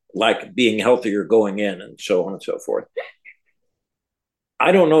experience, like being healthier going in and so on and so forth.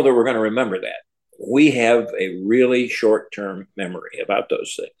 I don't know that we're going to remember that. We have a really short term memory about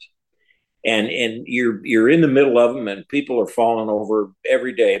those things, and you're in the middle of them, and people are falling over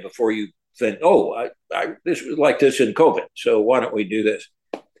every day before you think, oh, this was like this in COVID, so why don't we do this?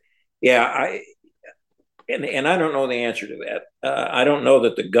 Yeah, and I don't know the answer to that. I don't know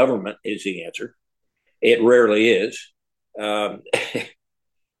that the government is the answer. It rarely is. Um,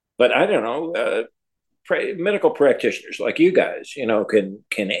 but I don't know. Medical practitioners like you guys,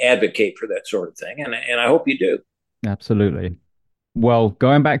 can advocate for that sort of thing, and I hope you do. Absolutely. Well,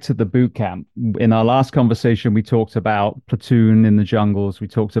 going back to the boot camp, in our last conversation, we talked about Platoon in the jungles. We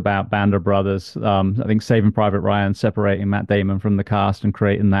talked about Band of Brothers. I think Saving Private Ryan, separating Matt Damon from the cast and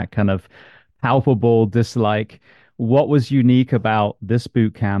creating that kind of palpable dislike. What was unique about this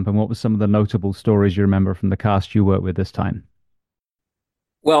boot camp, and what were some of the notable stories you remember from the cast you worked with this time?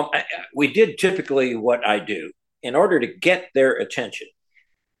 Well, we did typically what I do in order to get their attention.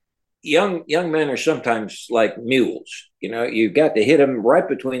 Young men are sometimes like mules. You've got to hit them right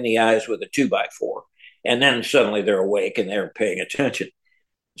between the eyes with a 2x4, and then suddenly they're awake and they're paying attention.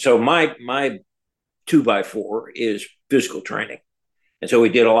 So my 2x4 is physical training, and so we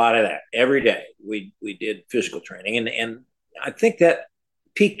did a lot of that every day. We did physical training, and I think that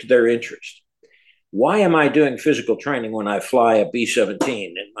piqued their interest. Why am I doing physical training when I fly a B-17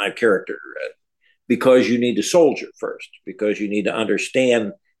 in my character? Because you need to soldier first, because you need to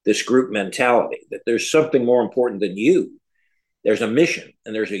understand this group mentality, that there's something more important than you. There's a mission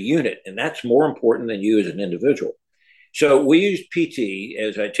and there's a unit, and that's more important than you as an individual. So we use PT,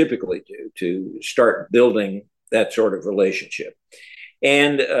 as I typically do, to start building that sort of relationship.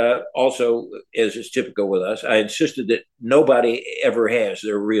 And also, as is typical with us, I insisted that nobody ever has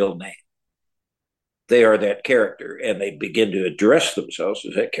their real name. They are that character, and they begin to address themselves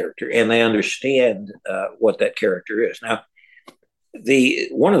as that character, and they understand what that character is. Now, the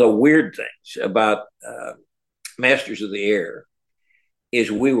one of the weird things about Masters of the Air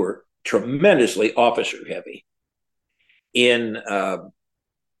is we were tremendously officer heavy in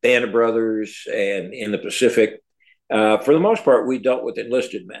Band of Brothers and in the Pacific. For the most part, we dealt with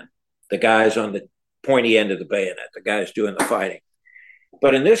enlisted men, the guys on the pointy end of the bayonet, the guys doing the fighting.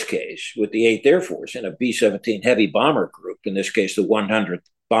 But in this case, with the 8th Air Force and a B-17 heavy bomber group, in this case, the 100th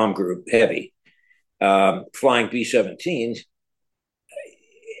Bomb Group Heavy, flying B-17s,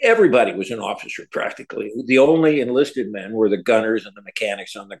 everybody was an officer practically. The only enlisted men were the gunners and the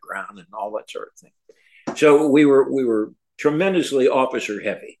mechanics on the ground and all that sort of thing. So we were tremendously officer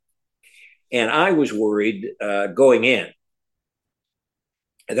heavy. And I was worried going in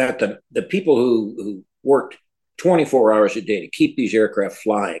that the people who worked 24 hours a day to keep these aircraft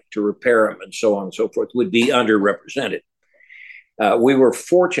flying, to repair them, and so on and so forth, would be underrepresented. We were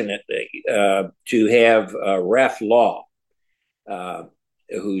fortunate to have Raf Law,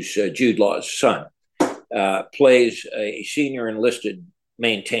 who's Jude Law's son, plays a senior enlisted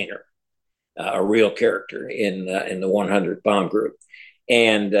maintainer, a real character in the 100 Bomb Group,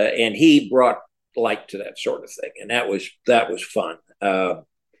 and he brought light to that sort of thing, and that was fun.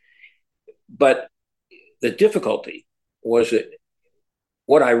 But the difficulty was that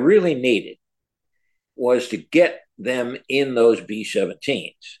what I really needed was to get them in those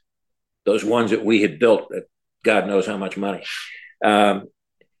B-17s, those ones that we had built at God knows how much money. And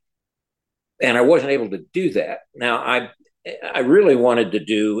I wasn't able to do that. Now, I really wanted to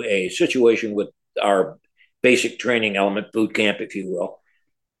do a situation with our basic training element, boot camp, if you will.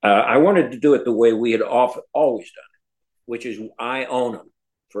 I wanted to do it the way we had always done it, which is I own them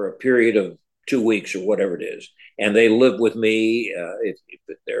for a period of 2 weeks or whatever it is, and they live with me.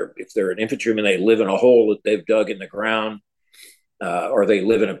 If they're an infantryman, they live in a hole that they've dug in the ground, or they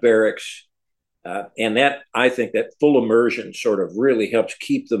live in a barracks. And that, I think, that full immersion sort of really helps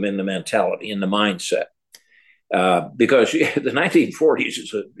keep them in the mentality, in the mindset, because the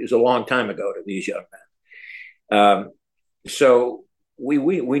 1940s is a long time ago to these young men. So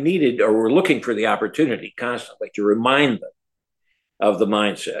we needed, or we're looking for the opportunity constantly to remind them of the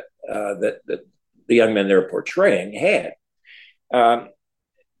mindset that the young men they're portraying had. Um,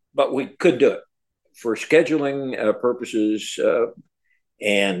 but we could do it for scheduling purposes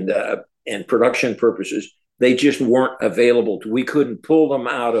and production purposes. They just weren't available. We couldn't pull them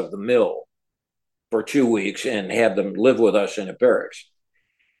out of the mill for 2 weeks and have them live with us in a barracks.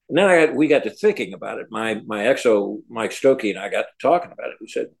 And then we got to thinking about it. My exo, Mike Stokey, and I got to talking about it. We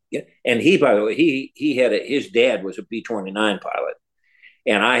said, yeah. And he, by the way, he had his dad was a B-29 pilot,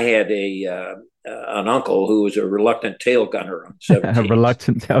 and I had an uncle who was a reluctant tail gunner on 17. A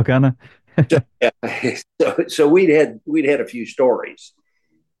reluctant tail gunner. So, yeah, so we'd had a few stories,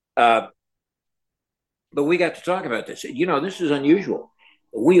 but we got to talk about this. This is unusual.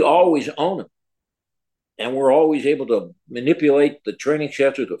 We always own them, and we're always able to manipulate the training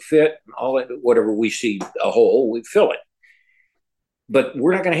schedule to fit and all that. Whatever we see a hole, we fill it. But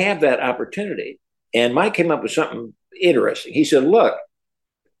we're not going to have that opportunity. And Mike came up with something interesting. He said, "Look,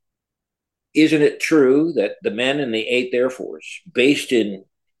 isn't it true that the men in the 8th Air Force, based in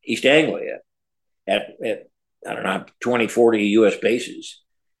East Anglia, at I don't know 20, 40 U.S. bases,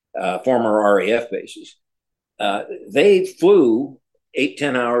 former RAF bases, they flew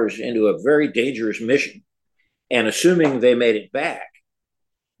 8-10 hours into a very dangerous mission, and assuming they made it back,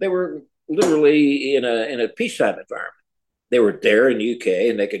 they were literally in a peacetime environment. They were there in the UK,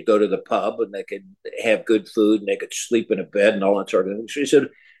 and they could go to the pub, and they could have good food, and they could sleep in a bed, and all that sort of thing." So he said,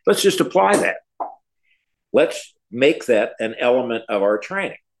 "Let's just apply that. Let's make that an element of our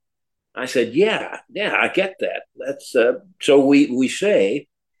training." I said, yeah, I get that. That's so we say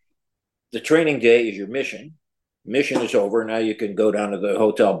the training day is your mission. Mission is over. Now you can go down to the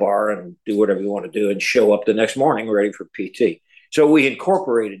hotel bar and do whatever you want to do and show up the next morning ready for PT. So we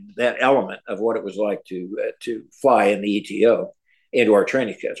incorporated that element of what it was like to fly in the ETO into our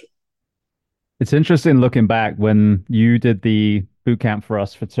training schedule. It's interesting looking back when you did the boot camp for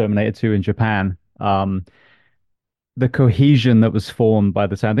us for Terminator 2 in Japan. The cohesion that was formed by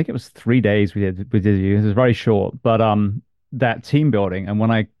the time, I think it was 3 days we did you. It was very short, but that team building. And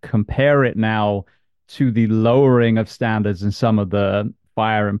when I compare it now to the lowering of standards in some of the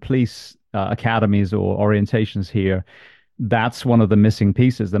fire and police academies or orientations here, that's one of the missing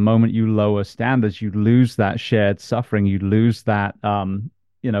pieces. The moment you lower standards, you lose that shared suffering. You lose that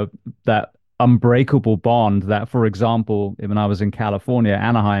that unbreakable bond that, for example, when I was in California,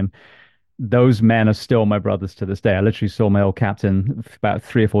 Anaheim, those men are still my brothers to this day. I literally saw my old captain about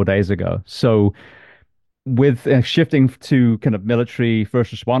 3 or 4 days ago. So with shifting to kind of military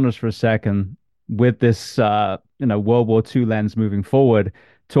first responders for a second, with this World War II lens moving forward,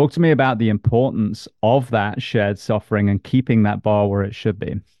 talk to me about the importance of that shared suffering and keeping that bar where it should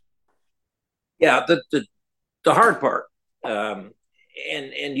be. Yeah, the hard part, and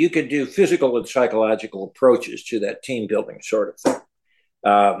you can do physical and psychological approaches to that team building sort of thing.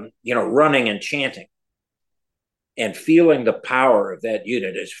 Running and chanting and feeling the power of that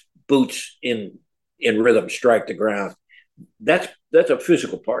unit as boots in rhythm strike the ground. That's a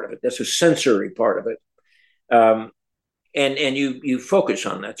physical part of it. That's a sensory part of it. And you focus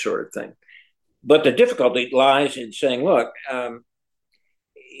on that sort of thing. But the difficulty lies in saying, look,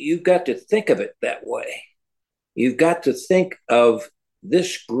 you've got to think of it that way. You've got to think of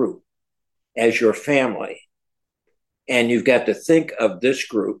this group as your family. And you've got to think of this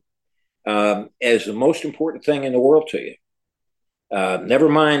group as the most important thing in the world to you. Never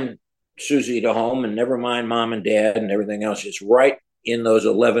mind Susie to home, and never mind mom and dad and everything else. It's right in those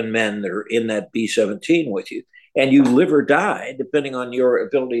 11 men that are in that B-17 with you. And you live or die depending on your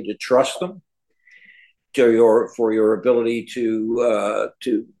ability to trust them, for your ability to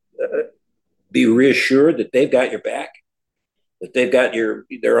be reassured that they've got your back, that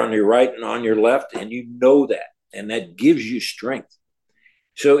they're on your right and on your left, and you know that. And that gives you strength.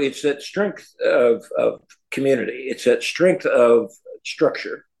 So it's that strength of community. It's that strength of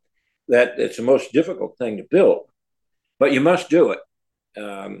structure that it's the most difficult thing to build. But you must do it.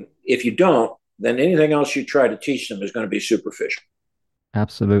 If you don't, then anything else you try to teach them is going to be superficial.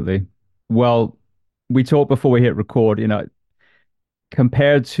 Absolutely. Well, we talked before we hit record,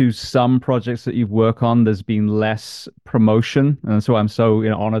 compared to some projects that you've worked on, there's been less promotion. And so I'm so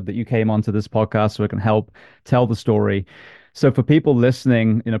honored that you came onto this podcast so I can help tell the story. So for people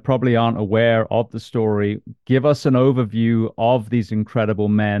listening, probably aren't aware of the story, give us an overview of these incredible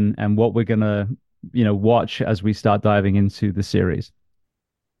men and what we're going to, watch as we start diving into the series.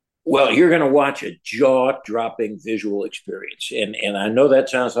 Well, you're going to watch a jaw-dropping visual experience. And I know that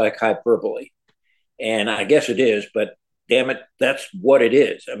sounds like hyperbole, and I guess it is, but damn it, that's what it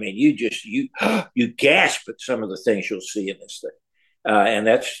is. I mean, you gasp at some of the things you'll see in this thing. And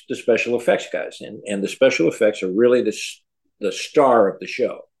that's the special effects guys. And the special effects are really the star of the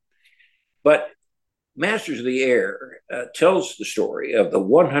show. But Masters of the Air tells the story of the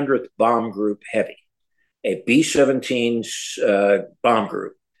 100th Bomb Group Heavy, a B-17 bomb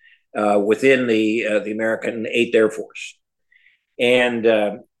group within the American 8th Air Force, and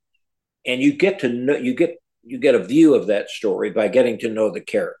you get to know you get a view of that story by getting to know the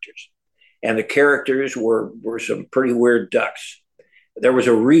characters, and the characters were some pretty weird ducks. There was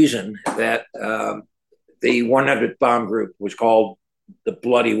a reason that the 100th Bomb Group was called the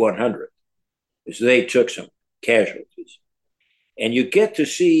Bloody 100, because they took some casualties, and you get to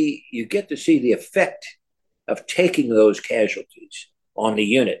see the effect of taking those casualties on the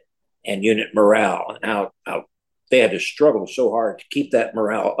unit and unit morale, and how they had to struggle so hard to keep that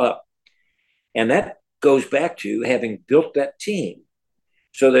morale up. And that goes back to having built that team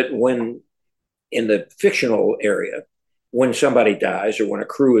so that when in the fictional area, when somebody dies or when a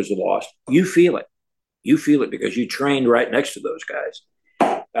crew is lost, you feel it. You feel it because you trained right next to those guys.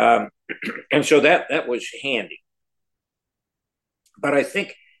 And so that was handy. But I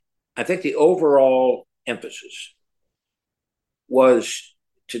think the overall emphasis was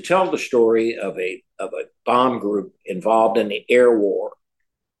to tell the story of a bomb group involved in the air war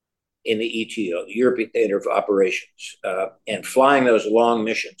in the ETO, the European Theater of Operations, and flying those long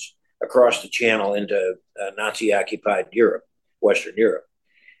missions across the channel into Nazi-occupied Europe, Western Europe,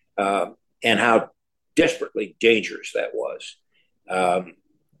 and how desperately dangerous that was.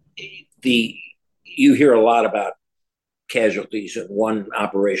 You hear a lot about casualties in one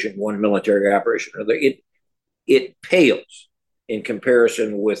operation, one military operation. It pales in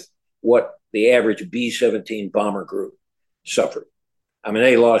comparison with what the average B-17 bomber group suffered. I mean,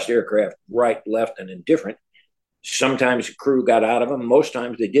 they lost aircraft right, left, and indifferent. Sometimes the crew got out of them. Most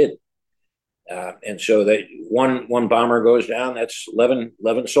times they didn't. And so that one bomber goes down, that's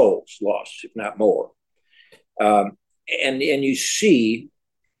 11 souls lost, if not more. And you see,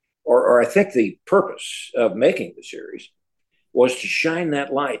 or I think the purpose of making the series was to shine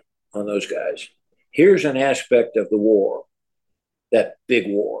that light on those guys. Here's an aspect of the war, that big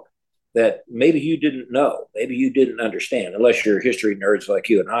war, that maybe you didn't know, maybe you didn't understand, unless you're history nerds like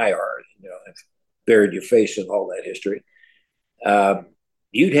you and I are, have buried your face in all that history.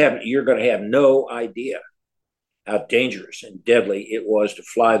 You're going to have no idea how dangerous and deadly it was to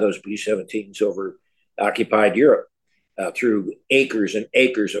fly those B-17s over occupied Europe, through acres and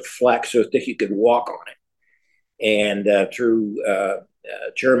acres of flak so thick you could walk on it, and through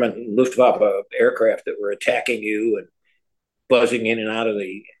German Luftwaffe aircraft that were attacking you and buzzing in and out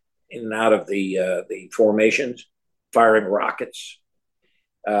of the formations, firing rockets.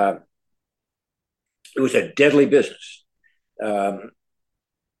 It was a deadly business.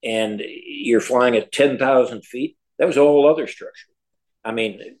 And you're flying at 10,000 feet. That was a whole other structure. I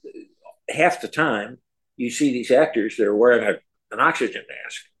mean, half the time you see these actors that are wearing an oxygen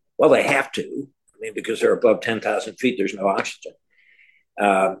mask. Well, they have to. I mean, because they're above 10,000 feet, there's no oxygen.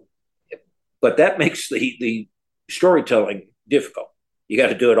 But that makes the storytelling difficult. You got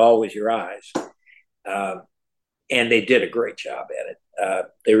to do it all with your eyes. And they did a great job at it.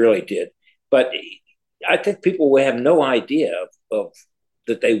 They really did. But I think people will have no idea of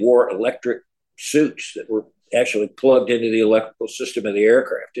that they wore electric suits that were actually plugged into the electrical system of the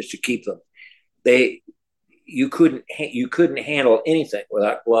aircraft just to keep them. You couldn't handle anything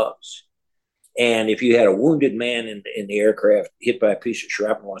without gloves. And if you had a wounded man in the aircraft hit by a piece of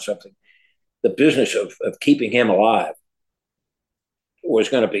shrapnel or something, the business of keeping him alive was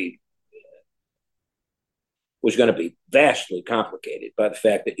going to be vastly complicated by the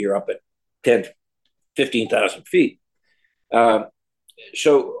fact that you're up at 10, 15,000 feet.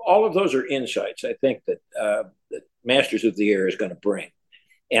 So all of those are insights, I think, that Masters of the Air is going to bring.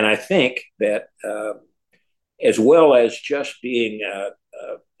 And I think that as well as just being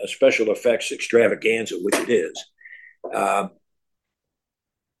a special effects extravaganza, which it is,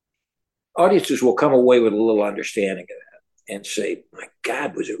 audiences will come away with a little understanding of that and say, my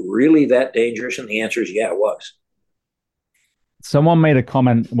God, was it really that dangerous? And the answer is, yeah, it was. Someone made a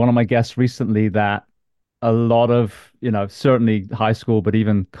comment, one of my guests recently, that a lot of, certainly high school, but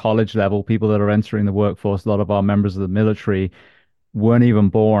even college level people that are entering the workforce, a lot of our members of the military weren't even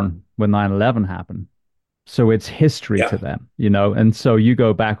born when 9/11 happened. So it's history to them, and so you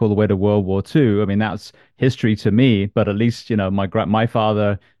go back all the way to World War II. I mean, that's history to me, but at least, my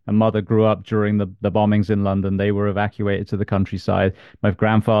father and mother grew up during the bombings in London. They were evacuated to the countryside. My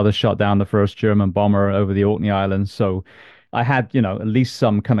grandfather shot down the first German bomber over the Orkney Islands. So I had, at least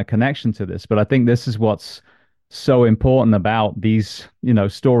some kind of connection to this. But I think this is what's so important about these,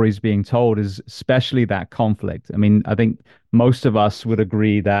 stories being told, is especially that conflict. I mean, I think most of us would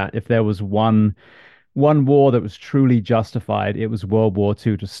agree that if there was one one war that was truly justified, it was World War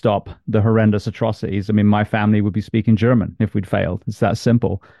II to stop the horrendous atrocities. I mean, my family would be speaking German if we'd failed. It's that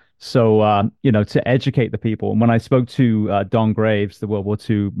simple. So, to educate the people. And when I spoke to Don Graves, the World War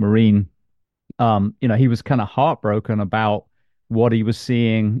II Marine, he was kind of heartbroken about what he was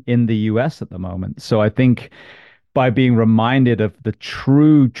seeing in the US at the moment. So I think by being reminded of the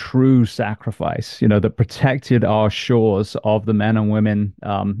true sacrifice, that protected our shores of the men and women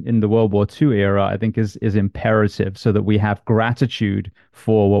in the World War II era, I think is imperative so that we have gratitude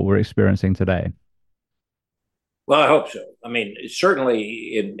for what we're experiencing today. Well, I hope so. I mean,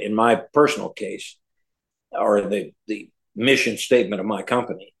 certainly in my personal case, or the mission statement of my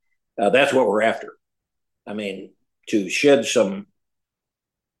company, that's what we're after. I mean, to shed some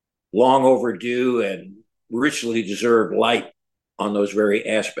long overdue and richly deserved light on those very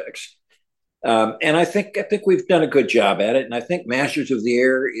aspects. And I think we've done a good job at it. And I think Masters of the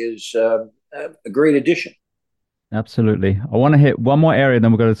Air is a great addition. Absolutely. I want to hit one more area,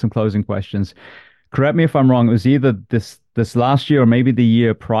 then we'll go to some closing questions. Correct me if I'm wrong. It was either this last year or maybe the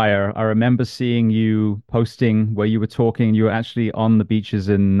year prior. I remember seeing you posting where you were talking. You were actually on the beaches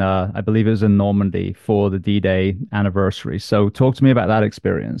in, I believe it was in Normandy for the D-Day anniversary. So talk to me about that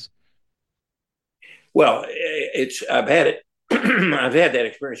experience. Well, it's I've had it. I've had that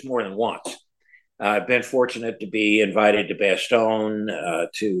experience more than once. I've been fortunate to be invited to Bastogne,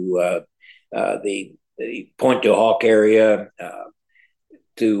 the Point du Hoc area,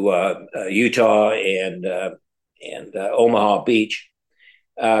 to Utah and Omaha Beach,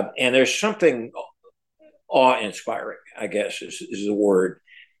 and there's something awe-inspiring, I guess is the word.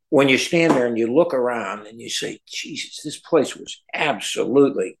 When you stand there and you look around and you say, "Jesus, this place was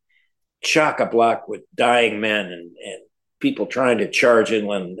absolutely chock-a-block with dying men and people trying to charge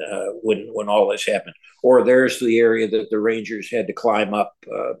inland when all this happened." Or there's the area that the Rangers had to climb up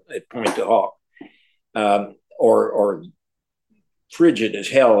at Point du Hoc, or frigid as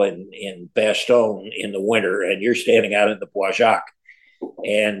hell in Bastogne in the winter, and you're standing out in the Bois Jacques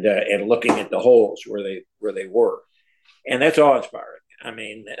and looking at the holes where they were, and that's awe inspiring. I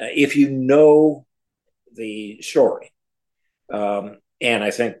mean, if you know the story, and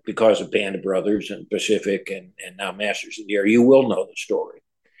I think because of Band of Brothers and Pacific and now Masters of the Air, you will know the story.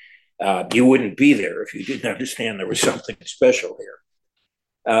 You wouldn't be there if you didn't understand there was something special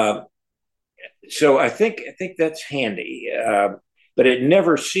here. So I think that's handy, but it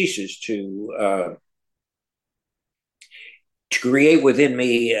never ceases to create within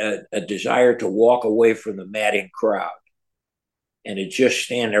me a desire to walk away from the madding crowd and to just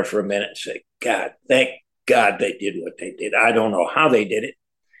stand there for a minute and say, "God, thank God they did what they did. I don't know how they did it,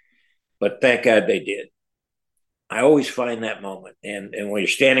 but thank God they did." I always find that moment, and when you're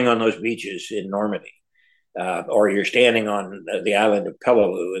standing on those beaches in Normandy, or you're standing on the island of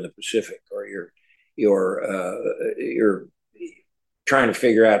Peleliu in the Pacific, or you're trying to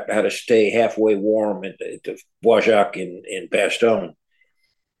figure out how to stay halfway warm at the Bois Jacques in Bastogne,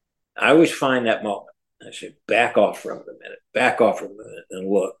 I always find that moment. I say, back off from it a minute, back off from it and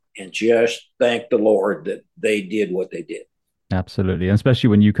look, and just thank the Lord that they did what they did. Absolutely. And especially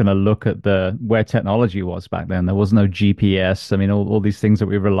when you kind of look at the where technology was back then. There was no GPS. I mean, all these things that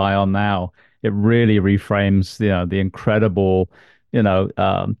we rely on now, it really reframes, the incredible,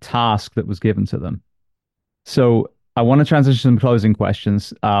 task that was given to them. So I want to transition to some closing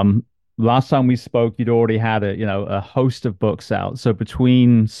questions. Last time we spoke, you'd already had a host of books out. So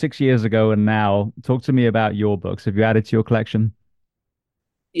between 6 years ago and now, talk to me about your books. Have you added to your collection?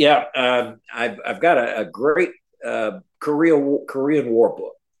 Yeah, I've got a great Korean War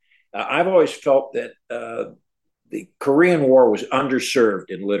book. I've always felt that the Korean War was underserved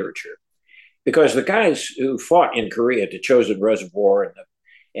in literature because the guys who fought in Korea at the Chosin Reservoir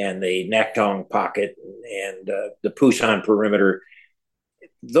and the Nakdong Pocket and the Pusan Perimeter,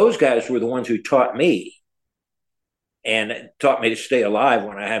 those guys were the ones who taught me and taught me to stay alive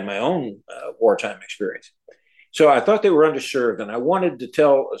when I had my own wartime experience. So I thought they were underserved, and I wanted to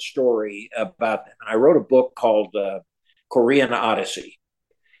tell a story about them. And I wrote a book called Korean Odyssey,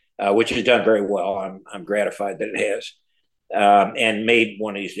 which has done very well. I'm gratified that it has, and made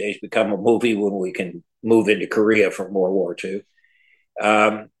one of these days become a movie when we can move into Korea from World War II.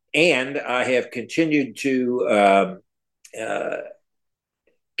 And I have continued to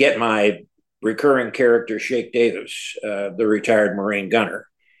get my recurring character, Shake Davis, the retired Marine gunner,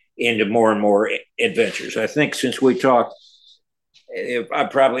 into more and more adventures. I think since we talked, I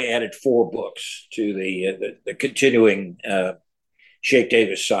probably added 4 books to the continuing Shake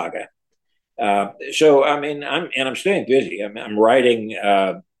Davis saga. So I mean, I'm staying busy. I'm writing.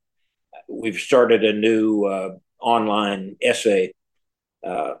 We've started a new online essay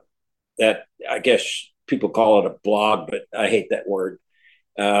that I guess people call it a blog, but I hate that word.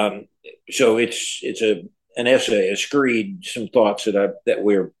 So it's an essay, a screed, some thoughts that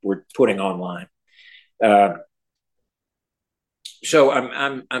we're putting online. So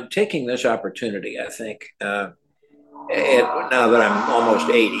I'm taking this opportunity. I think now that I'm almost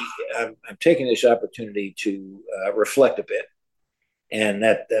 80, I'm taking this opportunity to reflect a bit, and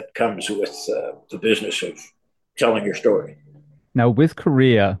that comes with the business of telling your story. Now, with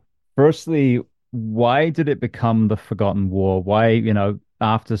Korea, firstly, why did it become the forgotten war? Why,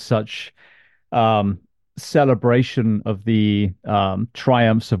 after such um, celebration of the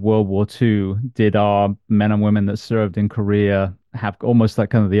triumphs of World War II, did our men and women that served in Korea have almost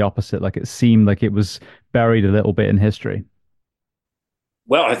like kind of the opposite? Like it seemed like it was buried a little bit in history.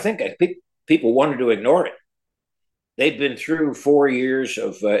 Well, I think people wanted to ignore it. They'd been through 4 years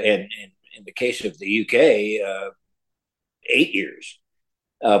of, and in the case of the UK, 8 years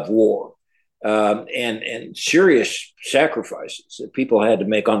of war, and serious sacrifices that people had to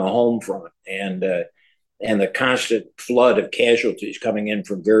make on the home front, and the constant flood of casualties coming in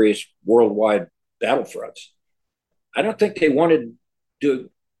from various worldwide battlefronts. I don't think they wanted to.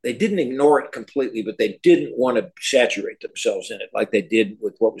 They didn't ignore it completely, but they didn't want to saturate themselves in it like they did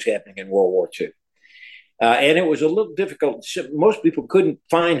with what was happening in World War II. And it was a little difficult. Most people couldn't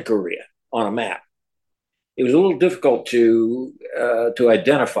find Korea on a map. It was a little difficult to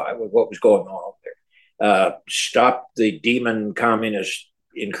identify with what was going on there. Stop the demon communist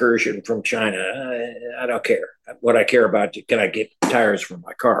incursion from China. I don't care. What I care about is, can I get tires for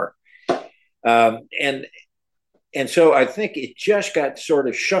my car? And so I think it just got sort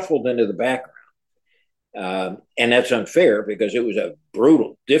of shuffled into the background. And that's unfair because it was a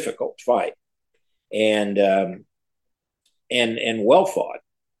brutal, difficult fight, and well fought.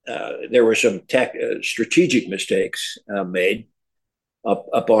 There were some strategic mistakes made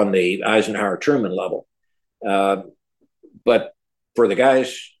up on the Eisenhower-Truman level, but for the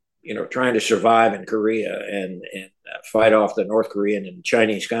guys, trying to survive in Korea and fight off the North Korean and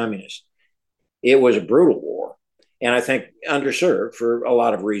Chinese communists, it was a brutal war, and I think underserved for a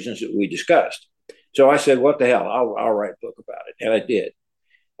lot of reasons that we discussed. So I said, "What the hell? I'll write a book about it," and I did.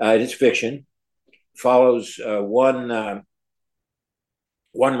 It's fiction. Follows one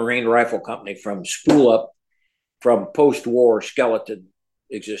Marine rifle company from post-war skeleton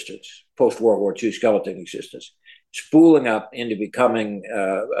existence, post-World War II skeleton existence, spooling up into becoming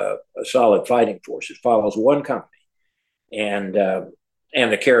a solid fighting force. It follows one company, and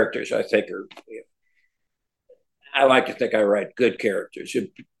the characters I think are. I like to think I write good characters,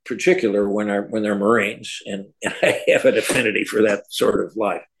 in particular when they're Marines, and I have an affinity for that sort of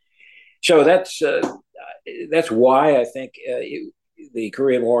life. So that's why I think the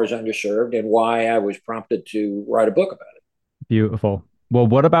Korean War is underserved, and why I was prompted to write a book about it. Beautiful. Well,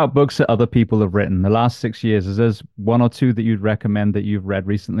 what about books that other people have written the last 6 years? Is there one or two that you'd recommend that you've read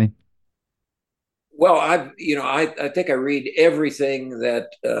recently? Well, I think I read everything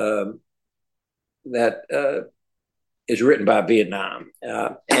that is written by Vietnam,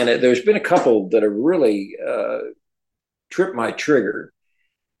 and there's been a couple that have really tripped my trigger.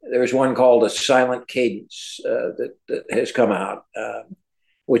 There's one called A Silent Cadence that has come out,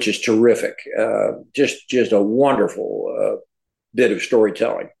 which is terrific. Just a wonderful bit of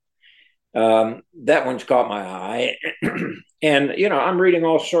storytelling. That one's caught my eye, and I'm reading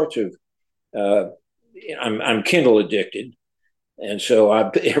all sorts of. I'm Kindle addicted, and so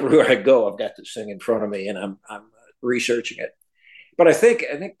everywhere I go, I've got this thing in front of me, and I'm researching it. But I think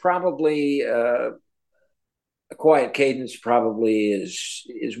probably. A Quiet Cadence probably is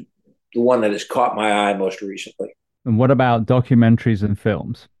the one that has caught my eye most recently. And what about documentaries and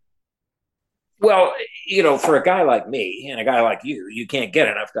films? Well, for a guy like me and a guy like you can't get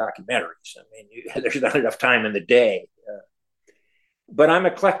enough documentaries. I mean, there's not enough time in the day. But I'm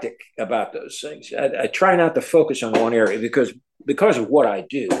eclectic about those things. I try not to focus on one area because of what I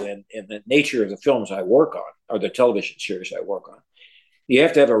do and the nature of the films I work on, or the television series I work on. You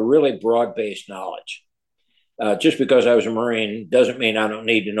have to have a really broad-based knowledge. Just because I was a Marine doesn't mean I don't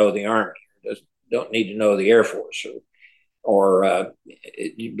need to know the Army, don't need to know the Air Force, or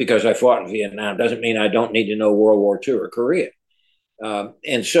because I fought in Vietnam doesn't mean I don't need to know World War II or Korea.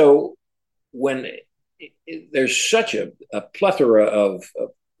 And so when there's such a plethora of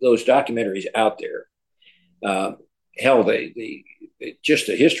those documentaries out there, hell, just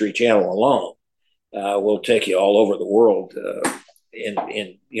the History Channel alone will take you all over the world. In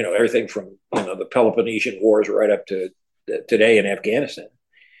everything from the Peloponnesian Wars right up to today in Afghanistan.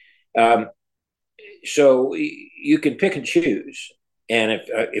 So you can pick and choose, and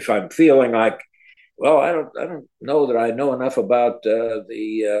if I'm feeling like Well, I don't know that I know enough about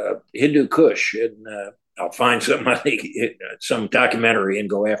the Hindu Kush, and I'll find some documentary and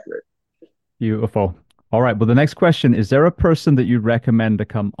go after it. Beautiful. All right. Well, the next question, is there a person that you'd recommend to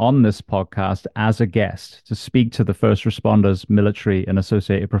come on this podcast as a guest to speak to the first responders, military, and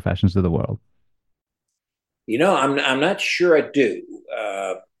associated professions of the world? I'm not sure I do.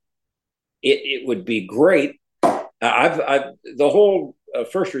 It would be great. I've the whole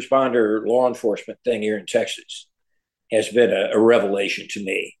first responder law enforcement thing here in Texas has been a revelation to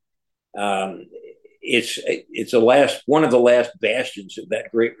me. Um, it's one of the last bastions of that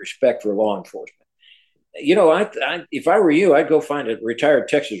great respect for law enforcement. If I were you, I'd go find a retired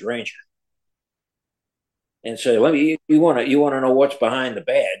Texas Ranger and say, "Let me. You want to know what's behind the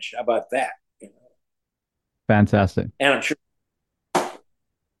badge? How about that?" Fantastic. And I'm sure.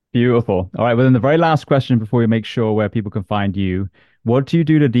 Beautiful. All right. Well, then the very last question before we make sure where people can find you, what do you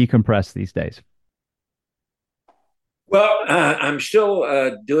do to decompress these days? Well, I'm still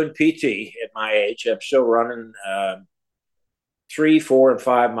doing PT at my age. I'm still running 3, 4, and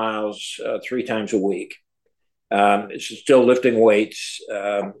 5 miles 3 times a week. It's still lifting weights,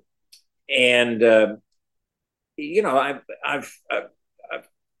 and I've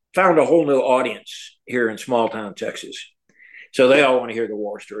found a whole new audience here in small town Texas. So they all want to hear the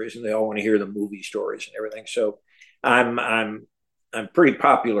war stories, and they all want to hear the movie stories and everything. So I'm pretty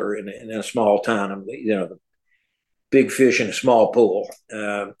popular in a small town. I'm the big fish in a small pool,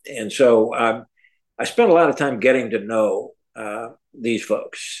 and so I spent a lot of time getting to know these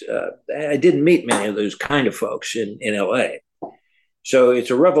folks. I didn't meet many of those kind of folks in LA, so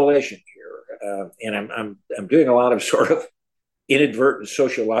it's a revelation here, and I'm doing a lot of sort of inadvertent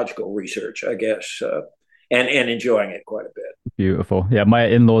sociological research, I guess, and enjoying it quite a bit. Beautiful. Yeah, my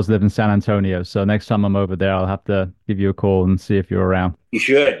in-laws live in San Antonio, so next time I'm over there, I'll have to give you a call and see if you're around. You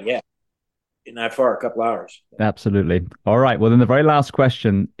should, yeah. Not far, a couple hours. Absolutely. All right. Well, then the very last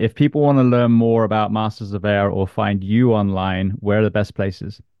question, if people want to learn more about Masters of Air or find you online, where are the best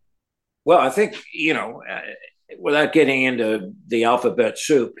places? Well, I think, without getting into the alphabet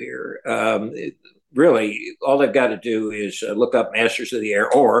soup here, really all they've got to do is look up Masters of the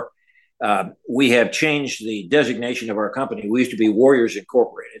Air, or we have changed the designation of our company. We used to be Warriors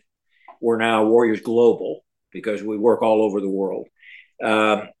Incorporated. We're now Warriors Global because we work all over the world.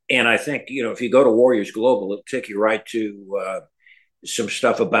 And I think, if you go to Warriors Global, it'll take you right to some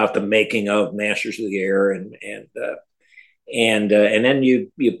stuff about the making of Masters of the Air, and then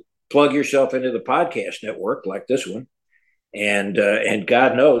you plug yourself into the podcast network like this one, and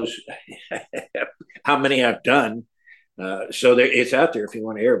God knows how many I've done. So it's out there if you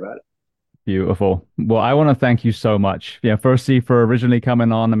want to hear about it. Beautiful. Well, I want to thank you so much. Yeah, firstly for originally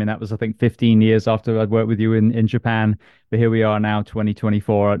coming on. I mean, that was, I think, 15 years after I'd worked with you in Japan. But here we are now,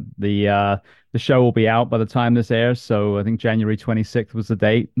 2024. The show will be out by the time this airs. So I think January 26th was the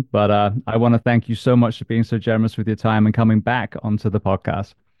date. But I want to thank you so much for being so generous with your time and coming back onto the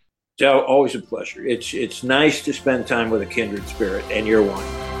podcast. So always a pleasure. It's nice to spend time with a kindred spirit, and you're one.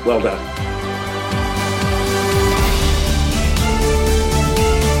 Well done.